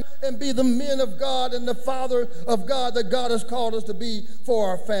 And be the men of God and the father of God that God has called us to be for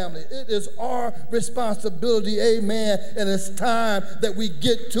our family. It is our responsibility, amen, and it's time that we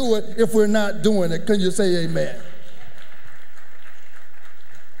get to it if we're not doing it. Can you say amen?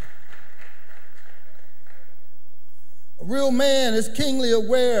 A real man is keenly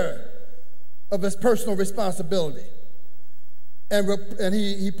aware of his personal responsibility. and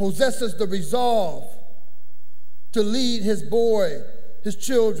he possesses the resolve to lead his boy, his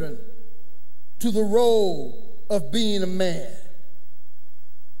children, to the role of being a man.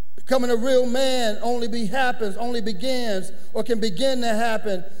 Becoming a real man only begins or can begin to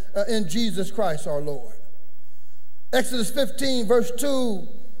happen in Jesus Christ our Lord. Exodus 15 verse 2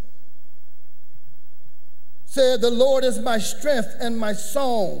 said, "The Lord is my strength and my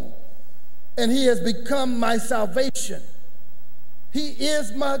song, and he has become my salvation. He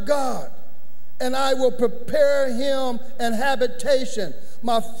is my God, and I will prepare him an habitation,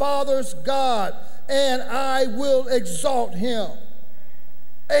 my father's God, and I will exalt him."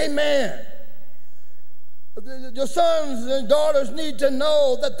 Amen. Your sons and daughters need to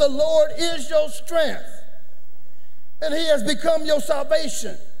know that the Lord is your strength, and he has become your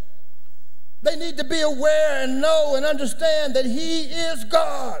salvation. They need to be aware and know and understand that he is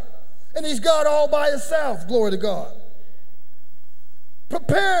God, and he's God all by himself. Glory to God.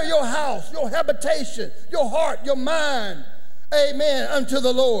 Prepare your house, your habitation, your heart, your mind, amen, unto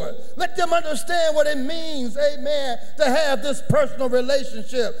the Lord. Let them understand what it means, amen, to have this personal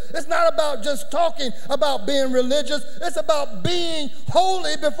relationship. It's not about just talking about being religious. It's about being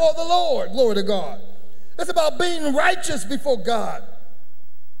holy before the Lord. Glory to God. It's about being righteous before God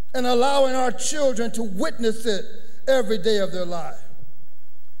and allowing our children to witness it every day of their life.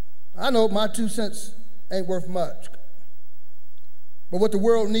 I know my 2 cents ain't worth much. But what the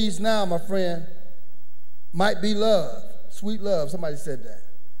world needs now, my friend, might be love. Sweet love, somebody said that.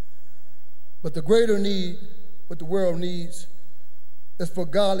 But the greater need, what the world needs, is for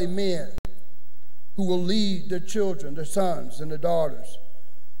godly men who will lead their children, their sons and their daughters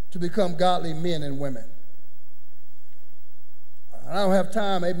to become godly men and women. I don't have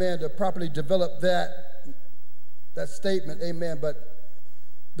time, amen, to properly develop that statement, amen, but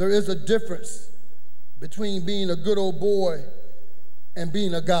there is a difference between being a good old boy and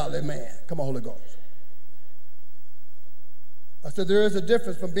being a godly man. Come on, Holy Ghost. I said there is a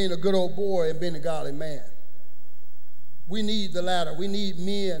difference from being a good old boy and being a godly man. We need the latter. We need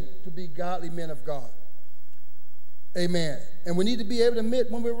men to be godly men of God. Amen. And we need to be able to admit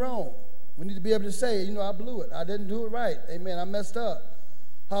when we're wrong. We need to be able to say, you know, I blew it. I didn't do it right. Amen. I messed up.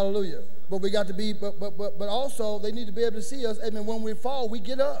 Hallelujah. But we got to be, but also they need to be able to see us. Amen. When we fall, we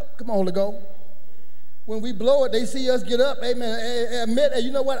get up. Come on, Holy Ghost. When we blow it, they see us get up, amen, admit, hey,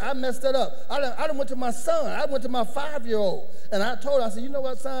 you know what, I messed that up. I done went to my son. I went to my 5-year-old, and I told him, I said, you know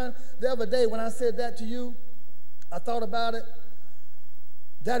what, son, the other day when I said that to you, I thought about it.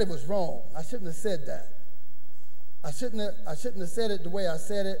 Daddy was wrong. I shouldn't have said that. I shouldn't have said it the way I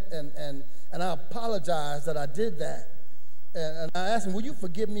said it, and I apologize that I did that. And I asked him, will you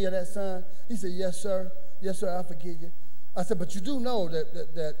forgive me of that, son? He said, yes, sir. Yes, sir, I forgive you. I said, but you do know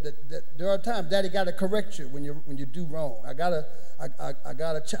that there are times Daddy got to correct you when you do wrong. I gotta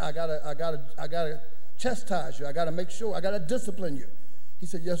chastise you. I gotta make sure. I gotta discipline you. He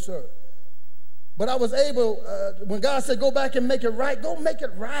said, yes, sir. But I was able, when God said, go back and make it right, go make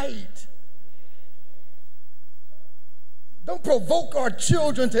it right. Don't provoke our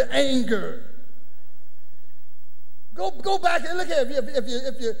children to anger. Go back and look at it.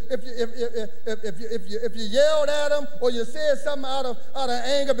 If you yelled at them or you said something out of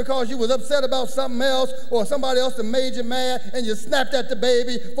anger because you was upset about something else or somebody else that made you mad and you snapped at the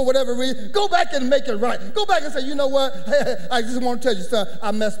baby for whatever reason, go back and make it right. Go back and say, you know what? Hey, I just want to tell you, son,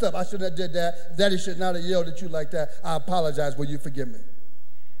 I messed up. I shouldn't have did that. Daddy should not have yelled at you like that. I apologize. Will you forgive me?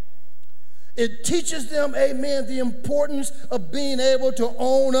 It teaches them, amen, the importance of being able to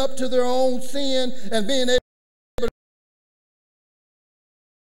own up to their own sin and being able.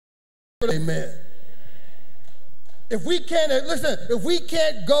 Amen. If we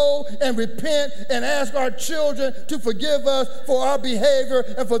can't go and repent and ask our children to forgive us for our behavior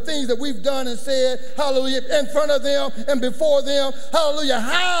and for things that we've done and said, hallelujah, in front of them and before them, hallelujah,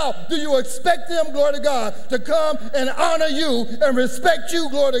 how do you expect them, glory to God, to come and honor you and respect you,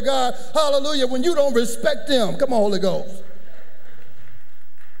 glory to God, hallelujah, when you don't respect them? Come on, Holy Ghost.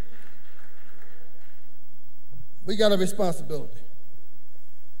 We got a responsibility.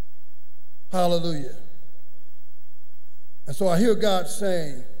 Hallelujah. And so I hear God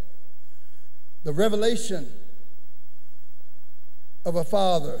saying, the revelation of a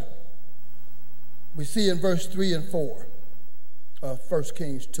father, we see in verse 3 and 4 of 1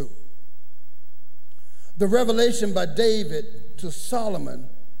 Kings 2. The revelation by David to Solomon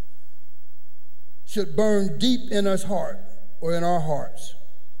should burn deep in his heart or in our hearts.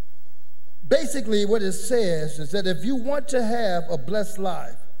 Basically, what it says is that if you want to have a blessed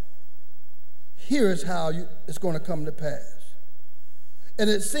life, here's how it's going to come to pass. And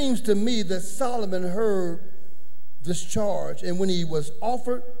it seems to me that Solomon heard this charge, and when he was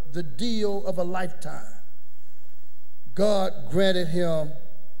offered the deal of a lifetime, God granted him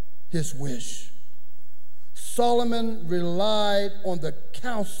his wish. Solomon relied on the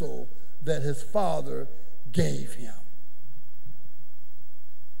counsel that his father gave him.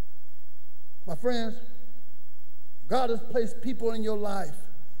 My friends, God has placed people in your life,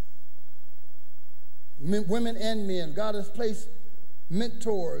 women and men. God has placed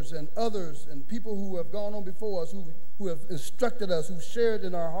mentors and others and people who have gone on before us, who have instructed us, who've shared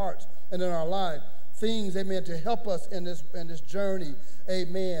in our hearts and in our life things, amen, to help us in this journey,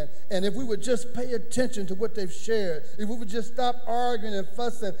 amen. And if we would just pay attention to what they've shared, if we would just stop arguing and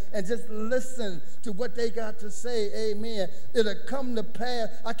fussing and just listen to what they got to say, amen, it'll come to pass.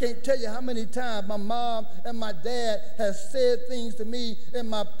 I can't tell you how many times my mom and my dad has said things to me in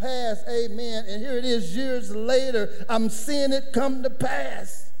my past, amen, and here it is years later, I'm seeing it come to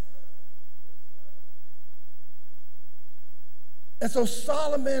pass. And so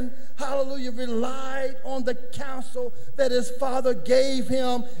Solomon, hallelujah, relied on the counsel that his father gave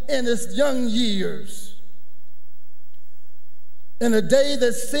him in his young years. In a day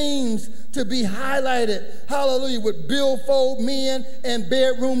that seems to be highlighted, hallelujah, with billfold men and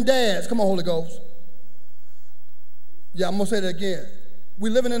bedroom dads. Come on, Holy Ghost. Yeah, I'm going to say that again.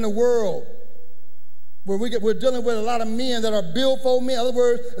 We're living in a world where we're dealing with a lot of men that are billfold men. In other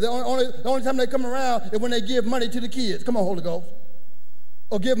words, the only time they come around is when they give money to the kids. Come on, Holy Ghost.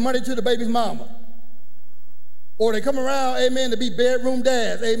 Or give money to the baby's mama. Or they come around, amen, to be bedroom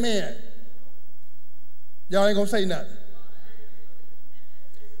dads, amen. Y'all ain't gonna say nothing.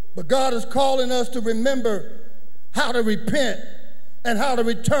 But God is calling us to remember how to repent and how to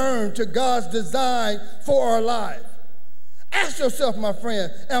return to God's design for our life. Ask yourself, my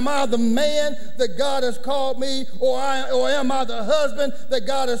friend, am I the man that God has called me, or am I the husband that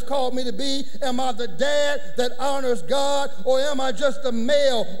God has called me to be? Am I the dad that honors God, or am I just a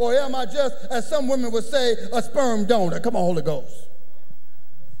male, or am I just, as some women would say, a sperm donor? Come on, Holy Ghost.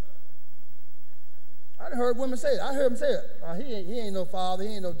 I heard women say it. I heard them say it. He ain't no father,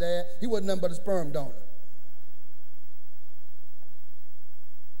 he ain't no dad. He wasn't nothing but a sperm donor.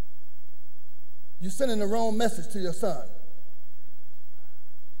 You're sending the wrong message to your son.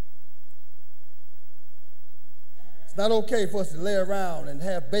 It's not okay for us to lay around and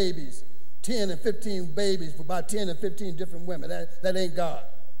have babies, 10 and 15 babies for about 10 and 15 different women. That ain't God.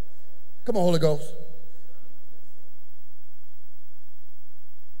 Come on, Holy Ghost.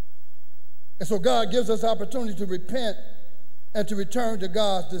 And so God gives us opportunity to repent and to return to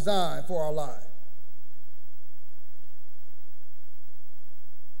God's design for our life.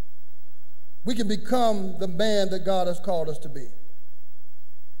 We can become the man that God has called us to be.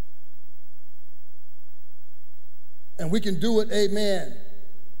 And we can do it, amen,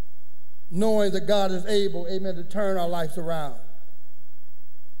 knowing that God is able, amen, to turn our lives around.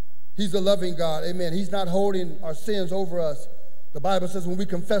 He's a loving God, amen. He's not holding our sins over us. The Bible says when we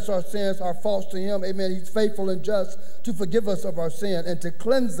confess our sins, our faults to him, amen, he's faithful and just to forgive us of our sin and to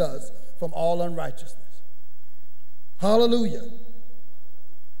cleanse us from all unrighteousness. Hallelujah.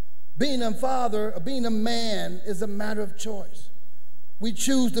 Being a father, being a man is a matter of choice. We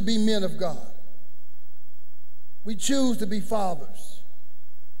choose to be men of God. We choose to be fathers.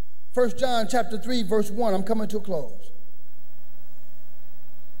 1 John chapter 3, verse 1, I'm coming to a close.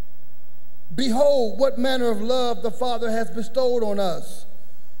 Behold, what manner of love the Father has bestowed on us,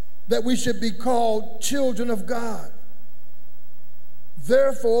 that we should be called children of God.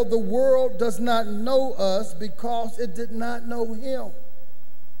 Therefore, the world does not know us because it did not know him.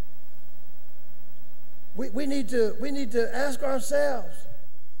 We need to ask ourselves,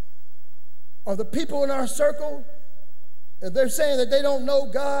 are the people in our circle, if they're saying that they don't know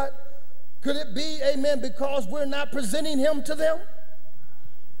God, could it be, amen, because we're not presenting him to them?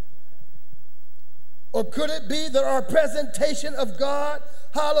 Or could it be that our presentation of God,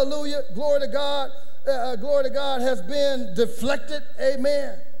 hallelujah, glory to God, has been deflected,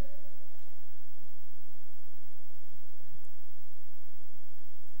 amen?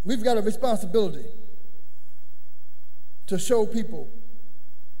 We've got a responsibility to show people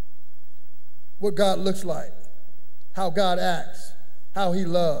what God looks like, how God acts, how he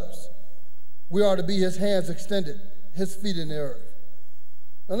loves. We are to be his hands extended, his feet in the earth.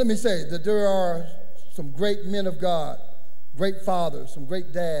 Now let me say that there are some great men of God, great fathers, some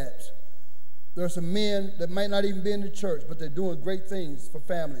great dads. There are some men that might not even be in the church, but they're doing great things for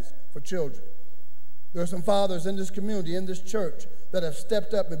families, for children. There are some fathers in this community, in this church, that have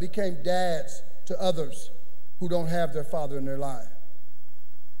stepped up and became dads to others who don't have their father in their life.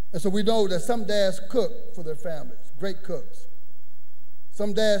 And so we know that some dads cook for their families, great cooks.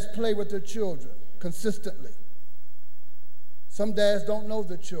 Some dads play with their children consistently. Some dads don't know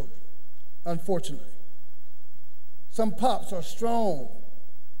their children, unfortunately. Some pops are strong.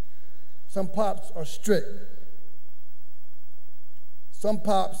 Some pops are strict. Some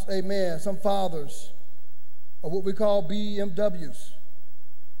pops, amen, some fathers are what we call BMWs.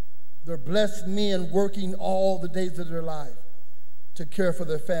 They're blessed men working all the days of their life to care for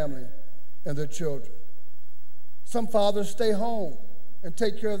their family and their children. Some fathers stay home and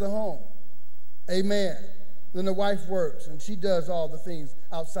take care of the home. Amen. Then the wife works and she does all the things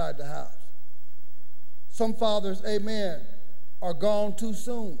outside the house. Some fathers, amen, are gone too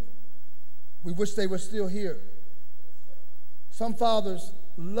soon. We wish they were still here. Some fathers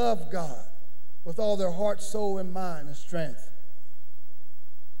love God with all their heart, soul, and mind and strength.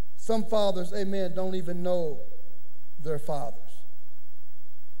 Some fathers, amen, don't even know their fathers.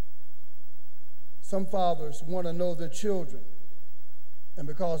 Some fathers want to know their children. And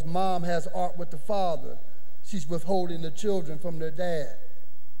because mom has art with the father, she's withholding the children from their dad.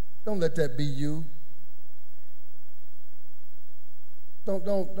 Don't let that be you. Don't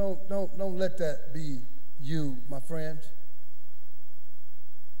let that be you, my friends.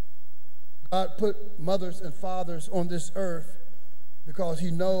 God put mothers and fathers on this earth because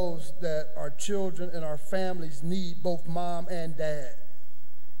he knows that our children and our families need both mom and dad.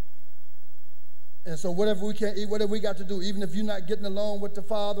 And so whatever we got to do, even if you're not getting along with the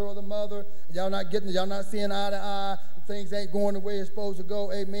father or the mother, y'all not seeing eye to eye, things ain't going the way it's supposed to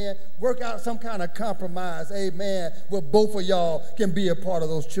go, amen. Work out some kind of compromise, amen, where both of y'all can be a part of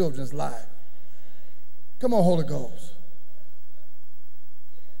those children's life. Come on, Holy Ghost.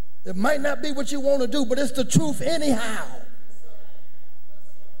 It might not be what you want to do, but it's the truth anyhow.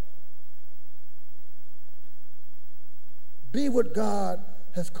 Be what God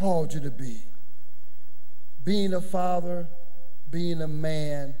has called you to be. Being a father, being a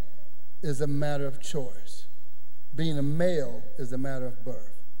man is a matter of choice. Being a male is a matter of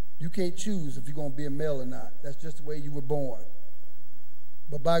birth. You can't choose if you're going to be a male or not. That's just the way you were born.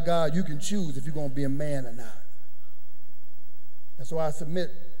 But by God, you can choose if you're going to be a man or not. And so I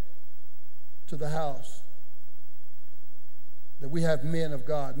submit to the house that we have men of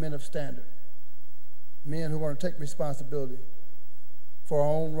God, men of standard, men who want to take responsibility for our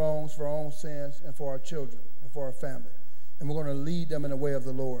own wrongs, for our own sins, and for our children and for our family. And we're going to lead them in the way of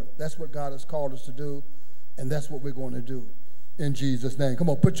the Lord. That's what God has called us to do, and that's what we're going to do in Jesus' name. Come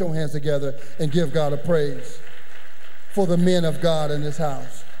on, put your hands together and give God a praise for the men of God in this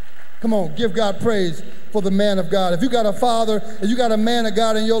house. Come on, give God praise for the man of God. If you got a father and you got a man of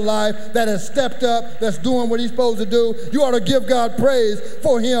God in your life that has stepped up, that's doing what he's supposed to do, you ought to give God praise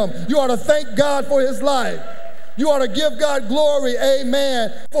for him. You ought to thank God for his life. You ought to give God glory,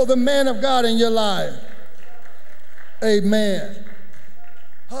 amen, for the man of God in your life. Amen.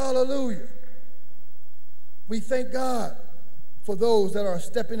 Hallelujah. We thank God for those that are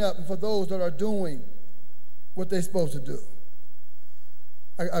stepping up and for those that are doing what they're supposed to do.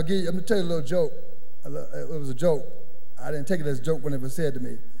 I'm going to tell you a little joke. It was a joke. I didn't take it as a joke when it was said to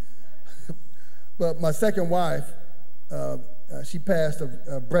me. But my second wife, she passed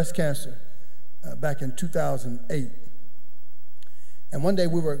of breast cancer back in 2008. And one day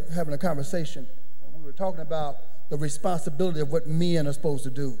we were having a conversation, and we were talking about the responsibility of what men are supposed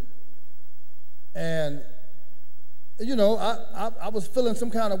to do. And, you know, I was feeling some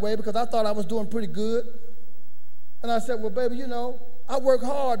kind of way because I thought I was doing pretty good. And I said, well, baby, you know, I work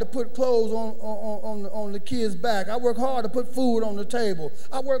hard to put clothes on the kids' back. I work hard to put food on the table.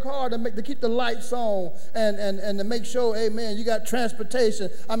 I work hard to keep the lights on and to make sure, amen, you got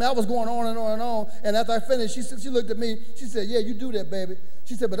transportation. I mean, I was going on and on and on. And after I finished, she looked at me. She said, yeah, you do that, baby.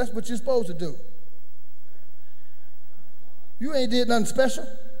 She said, but that's what you're supposed to do. You ain't did nothing special.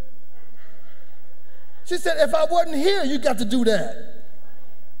 She said, if I wasn't here, you got to do that.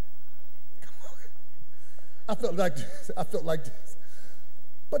 Come on. I felt like this.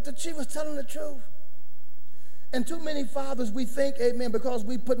 But she was telling the truth. And too many fathers, we think, amen, because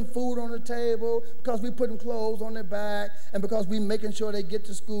we putting food on the table, because we putting clothes on their back, and because we making sure they get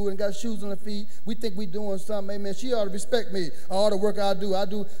to school and got shoes on their feet, we think we doing something, amen. She ought to respect me. All the work I do.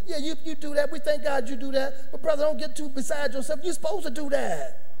 Yeah, you do that. We thank God you do that. But brother, don't get too beside yourself. You're supposed to do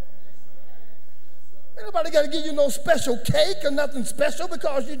that. Ain't nobody got to give you no special cake or nothing special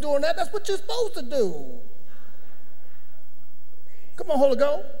because you're doing that. That's what you're supposed to do. Come on, Holy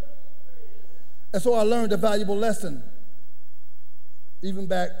Ghost. And so I learned a valuable lesson, even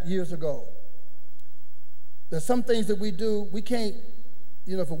back years ago. There's some things that we do, we can't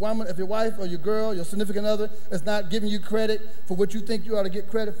You know, if your wife or your girl, your significant other is not giving you credit for what you think you ought to get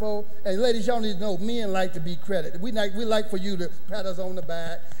credit for, and ladies, y'all need to know, men like to be credited. We like for you to pat us on the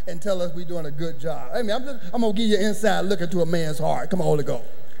back and tell us we're doing a good job. I mean, I'm going to give you an inside look into a man's heart. Come on, Holy Ghost.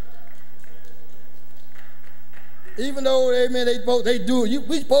 Even though, amen, they do it,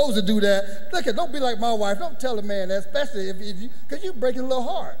 we supposed to do that. Look, don't be like my wife. Don't tell a man that, especially if you, because you're breaking a little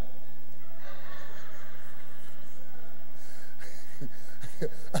heart.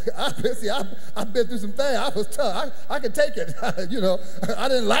 I've been through some things. I was tough. I could take it. You know, I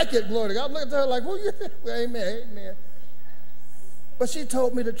didn't like it, glory to God. I'm looking at her like, who you think? Amen, amen. But she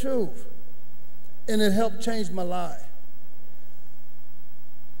told me the truth, and it helped change my life.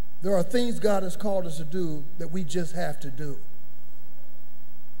 There are things God has called us to do that we just have to do.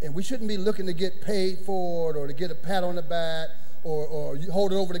 And we shouldn't be looking to get paid for it or to get a pat on the back or you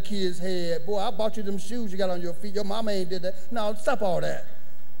hold it over the kid's head. Boy, I bought you them shoes you got on your feet. Your mama ain't did that. No, stop all that.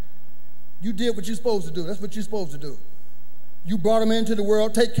 You did what you're supposed to do. That's what you're supposed to do. You brought them into the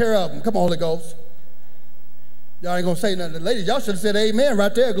world. Take care of them. Come on, Holy Ghost. Y'all ain't going to say nothing. Ladies, y'all should have said amen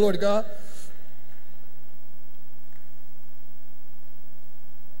right there. Glory to God.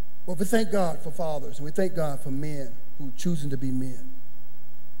 Well, we thank God for fathers, and we thank God for men who are choosing to be men.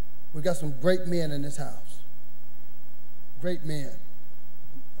 We've got some great men in this house. Great men.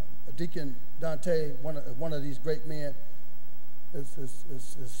 Deacon Dante, one of these great men, his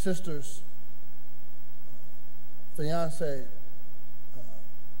sister's fiance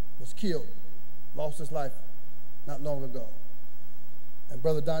was killed, lost his life not long ago. And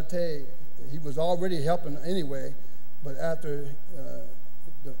Brother Dante, he was already helping anyway, but after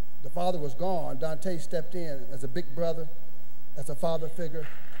the father was gone, Dante stepped in as a big brother, as a father figure,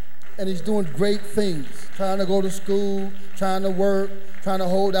 and he's doing great things, trying to go to school, trying to work, trying to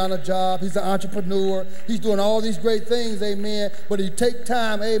hold down a job. He's an entrepreneur. He's doing all these great things, amen, but he take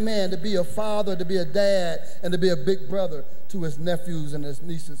time, amen, to be a father, to be a dad, and to be a big brother to his nephews and his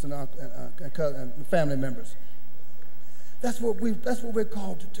nieces and family members. That's what we're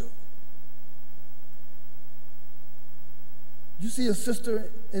called to do. You see a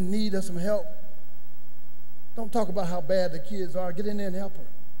sister in need of some help, don't talk about how bad the kids are. Get in there and help her.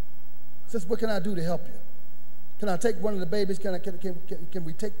 Sister, what can I do to help you? Can I take one of the babies? Can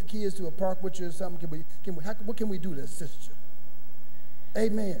we take the kids to a park with you or something? What can we do to assist you?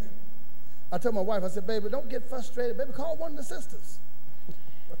 Amen. I tell my wife, I said, baby, don't get frustrated. Baby, call one of the sisters.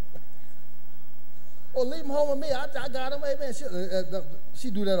 Or leave them home with me. I got them. Amen.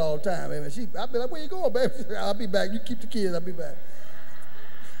 She do that all the time. Amen. I'll be like, where you going, baby? I'll be back. You keep the kids. I'll be back.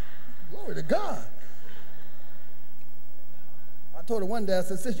 Glory to God. I told her one day, I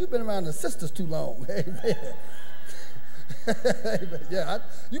said, sis, you've been around the sisters too long. Amen. Amen. Yeah,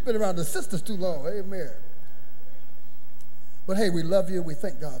 you've been around the sisters too long. Amen. But hey, we love you. We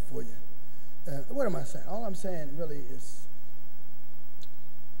thank God for you. What am I saying? All I'm saying really is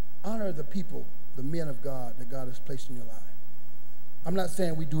honor the people, the men of God that God has placed in your life. I'm not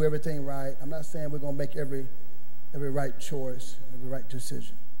saying we do everything right. I'm not saying we're going to make every right choice, every right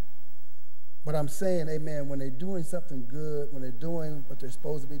decision. But I'm saying, amen, when they're doing something good, when they're doing what they're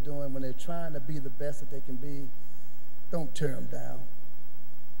supposed to be doing, when they're trying to be the best that they can be, don't tear them down.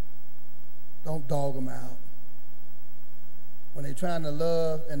 Don't dog them out. When they're trying to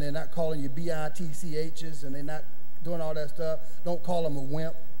love and they're not calling you B-I-T-C-H's and they're not doing all that stuff, don't call them a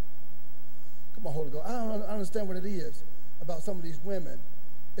wimp. Come on, Holy Ghost. I don't understand what it is about some of these women.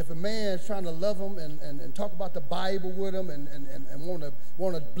 If a man's trying to love them and talk about the Bible with them and want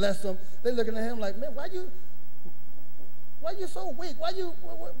to bless them, they're looking at him like, man, why you so weak?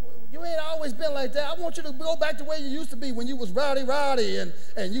 You ain't always been like that. I want you to go back to where you used to be when you was rowdy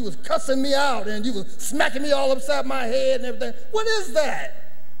and you was cussing me out and you was smacking me all upside my head and everything. What is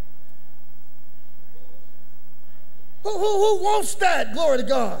that? Who wants that? Glory to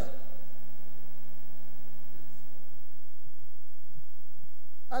God.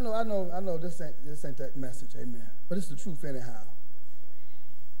 I know this ain't that message, amen. But it's the truth anyhow.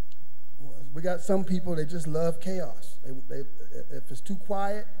 We got some people, they just love chaos. If it's too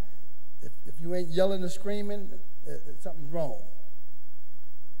quiet, if you ain't yelling and screaming, something's wrong.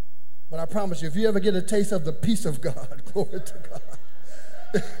 But I promise you, if you ever get a taste of the peace of God, glory to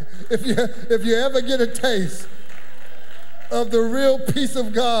God. If you ever get a taste of the real peace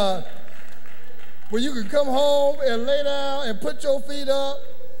of God, where you can come home and lay down and put your feet up,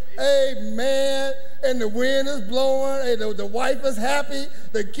 amen, and the wind is blowing, and the wife is happy,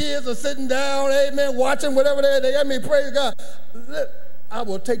 the kids are sitting down, amen, watching whatever they I mean, praise God. I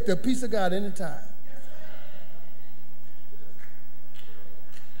will take the peace of God anytime.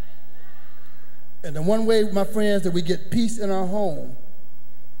 And the one way, my friends, that we get peace in our home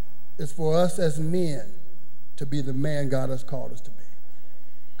is for us as men to be the man God has called us to be.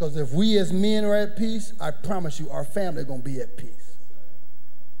 Because if we as men are at peace, I promise you our family are going to be at peace.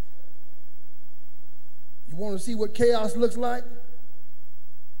 You want to see what chaos looks like?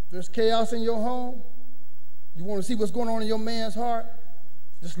 There's chaos in your home. You want to see what's going on in your man's heart?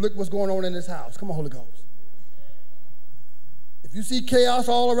 Just look what's going on in his house. Come on, Holy Ghost. If you see chaos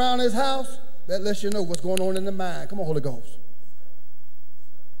all around his house, that lets you know what's going on in the mind. Come on, Holy Ghost.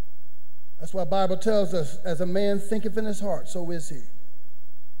 That's why the Bible tells us, as a man thinketh in his heart, so is he.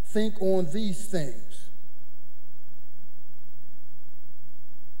 Think on these things.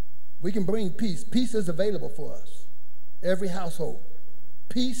 We can bring peace. Peace is available for us. Every household.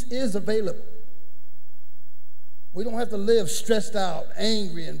 Peace is available. We don't have to live stressed out,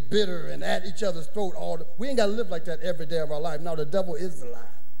 angry and bitter and at each other's throat all the. We ain't got to live like that every day of our life. No, the devil is the lie.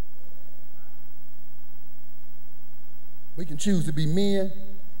 We can choose to be men,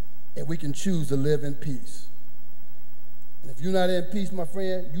 and we can choose to live in peace. And if you're not in peace, my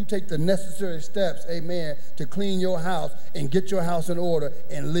friend, you take the necessary steps, amen, to clean your house and get your house in order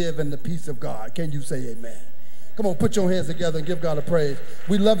and live in the peace of God. Can you say amen? Come on, put your hands together and give God a praise.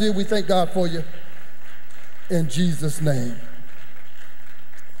 We love you. We thank God for you. In Jesus' name.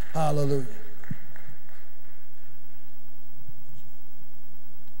 Hallelujah.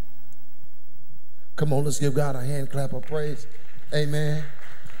 Come on, let's give God a hand clap of praise. Amen.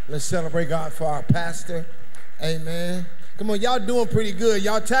 Let's celebrate God for our pastor. Amen. Come on, y'all doing pretty good.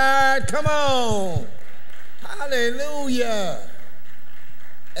 Y'all tired? Come on. Hallelujah.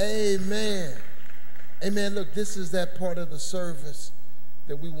 Amen. Amen. Look, this is that part of the service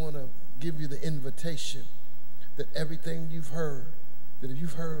that we want to give you the invitation that everything you've heard, that if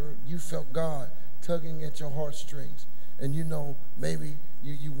you've heard, you felt God tugging at your heartstrings, and you know, maybe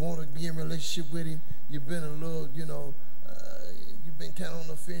you want to be in relationship with him, you've been a little, you've been kind of on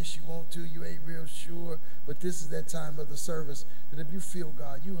the fence, you want to, you ain't real sure, but this is that time of the service that if you feel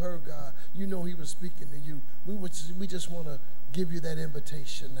God, you heard God, you know he was speaking to you, we just want to give you that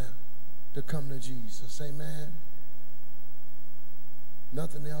invitation now to come to Jesus. Amen.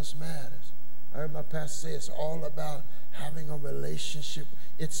 Nothing else matters. I heard my pastor say it's all about having a relationship.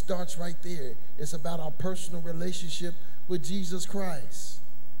 It starts right there. It's about our personal relationship with Jesus Christ.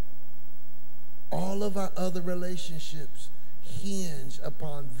 All of our other relationships hinge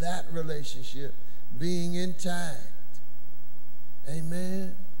upon that relationship being intact.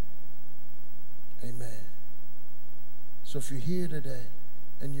 Amen. Amen. So if you're here today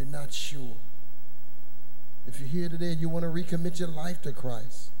and you're not sure, if you're here today and you want to recommit your life to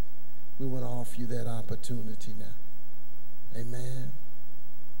Christ, we want to offer you that opportunity now. Amen.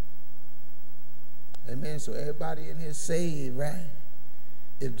 Amen. So everybody in here saved, right?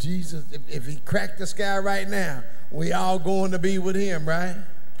 If Jesus, if he cracked the sky right now, we all going to be with him, right?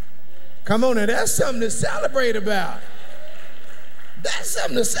 Come on, now that's something to celebrate about. That's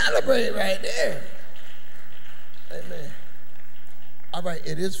something to celebrate right there. Amen. All right,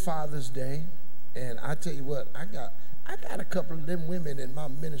 it is Father's Day, and I tell you what, I got a couple of them women in my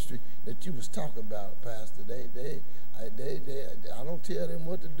ministry that you was talking about, Pastor. I don't tell them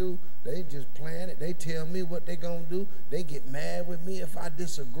what to do. They just plan it. They tell me what they're going to do. They get mad with me if I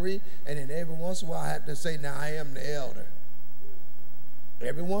disagree. And then every once in a while I have to say, now I am the elder.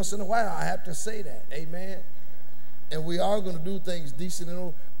 Every once in a while I have to say that. Amen. And we are going to do things decent and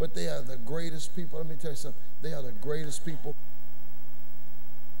all, but they are the greatest people. Let me tell you something. They are the greatest people.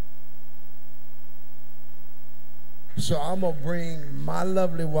 So I'm going to bring my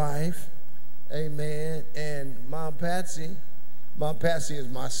lovely wife, amen, and Mom Patsy. Mom Patsy is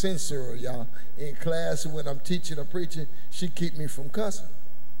my censor, y'all. In class, when I'm teaching or preaching, she keep me from cussing.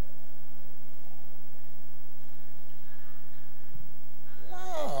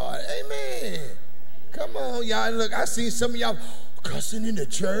 Lord, amen. Come on, y'all. Look, I see some of y'all cussing in the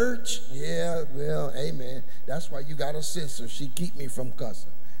church. Yeah, well, amen. That's why you got a censor. She keep me from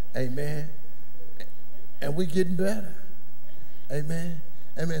cussing. Amen. And we getting better. Amen.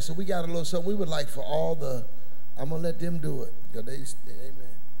 Amen. So we got a little something we would like for all the, I'm going to let them do it. Because amen.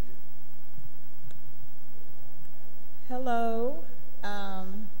 Hello.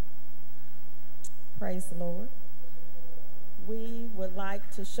 Praise the Lord. We would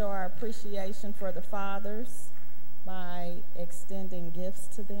like to show our appreciation for the fathers by extending gifts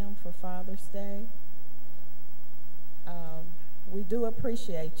to them for Father's Day. We do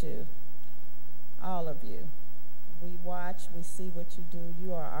appreciate you. All of you. We watch, we see what you do.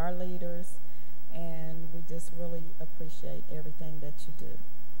 You are our leaders, and we just really appreciate everything that you do.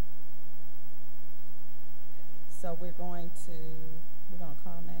 So we're going to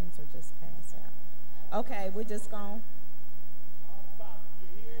call names or just pass out? Okay, we're just going.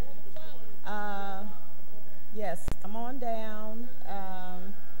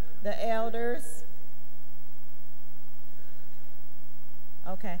 elders.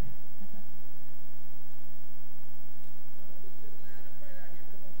 Okay.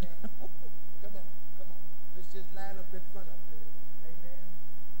 Come on. Let's just line up in front of it. Amen.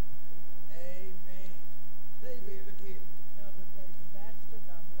 Amen. David, look here. Elder David Baxter,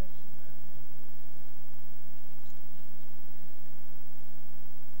 God bless you.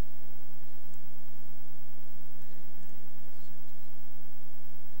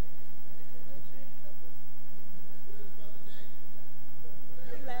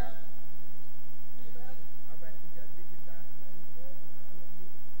 He left. All right, we got Deacon Dr. Elder, all of you.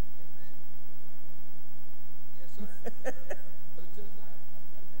 Amen. Yes, sir. Look just like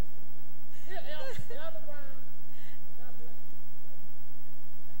yeah, Elder Brown. God bless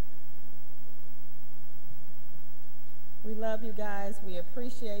you. We love you guys. We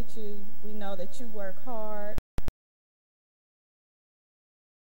appreciate you. We know that you work hard.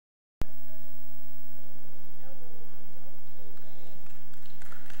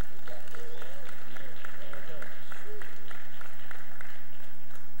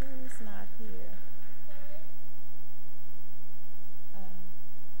 Who's not here?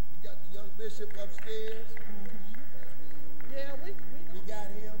 We got the young bishop upstairs. Yeah, we got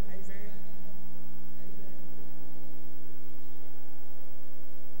him. Amen. Amen.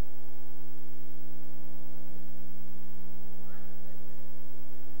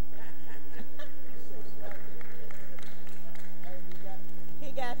 Hey,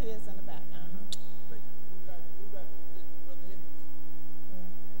 He got his in the back. who got Brother Hendricks?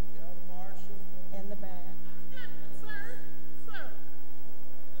 Elder Marshall. In the back. Sir.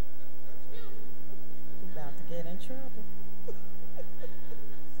 He about to get in trouble.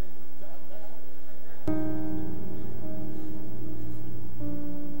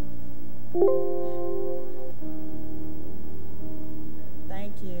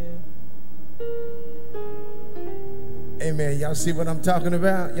 Thank you. Amen. Y'all see what I'm talking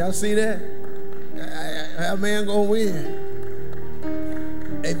about? Y'all see that? Our man gonna win.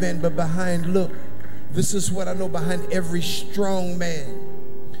 Amen. But behind, look, this is what I know, behind every strong man,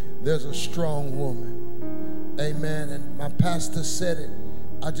 there's a strong woman. Amen. And my pastor said it.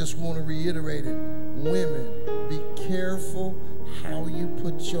 I just want to reiterate it. Women, be careful how you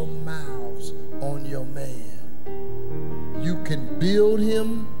put your mouths on your man. You can build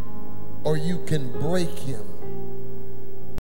him or you can break him.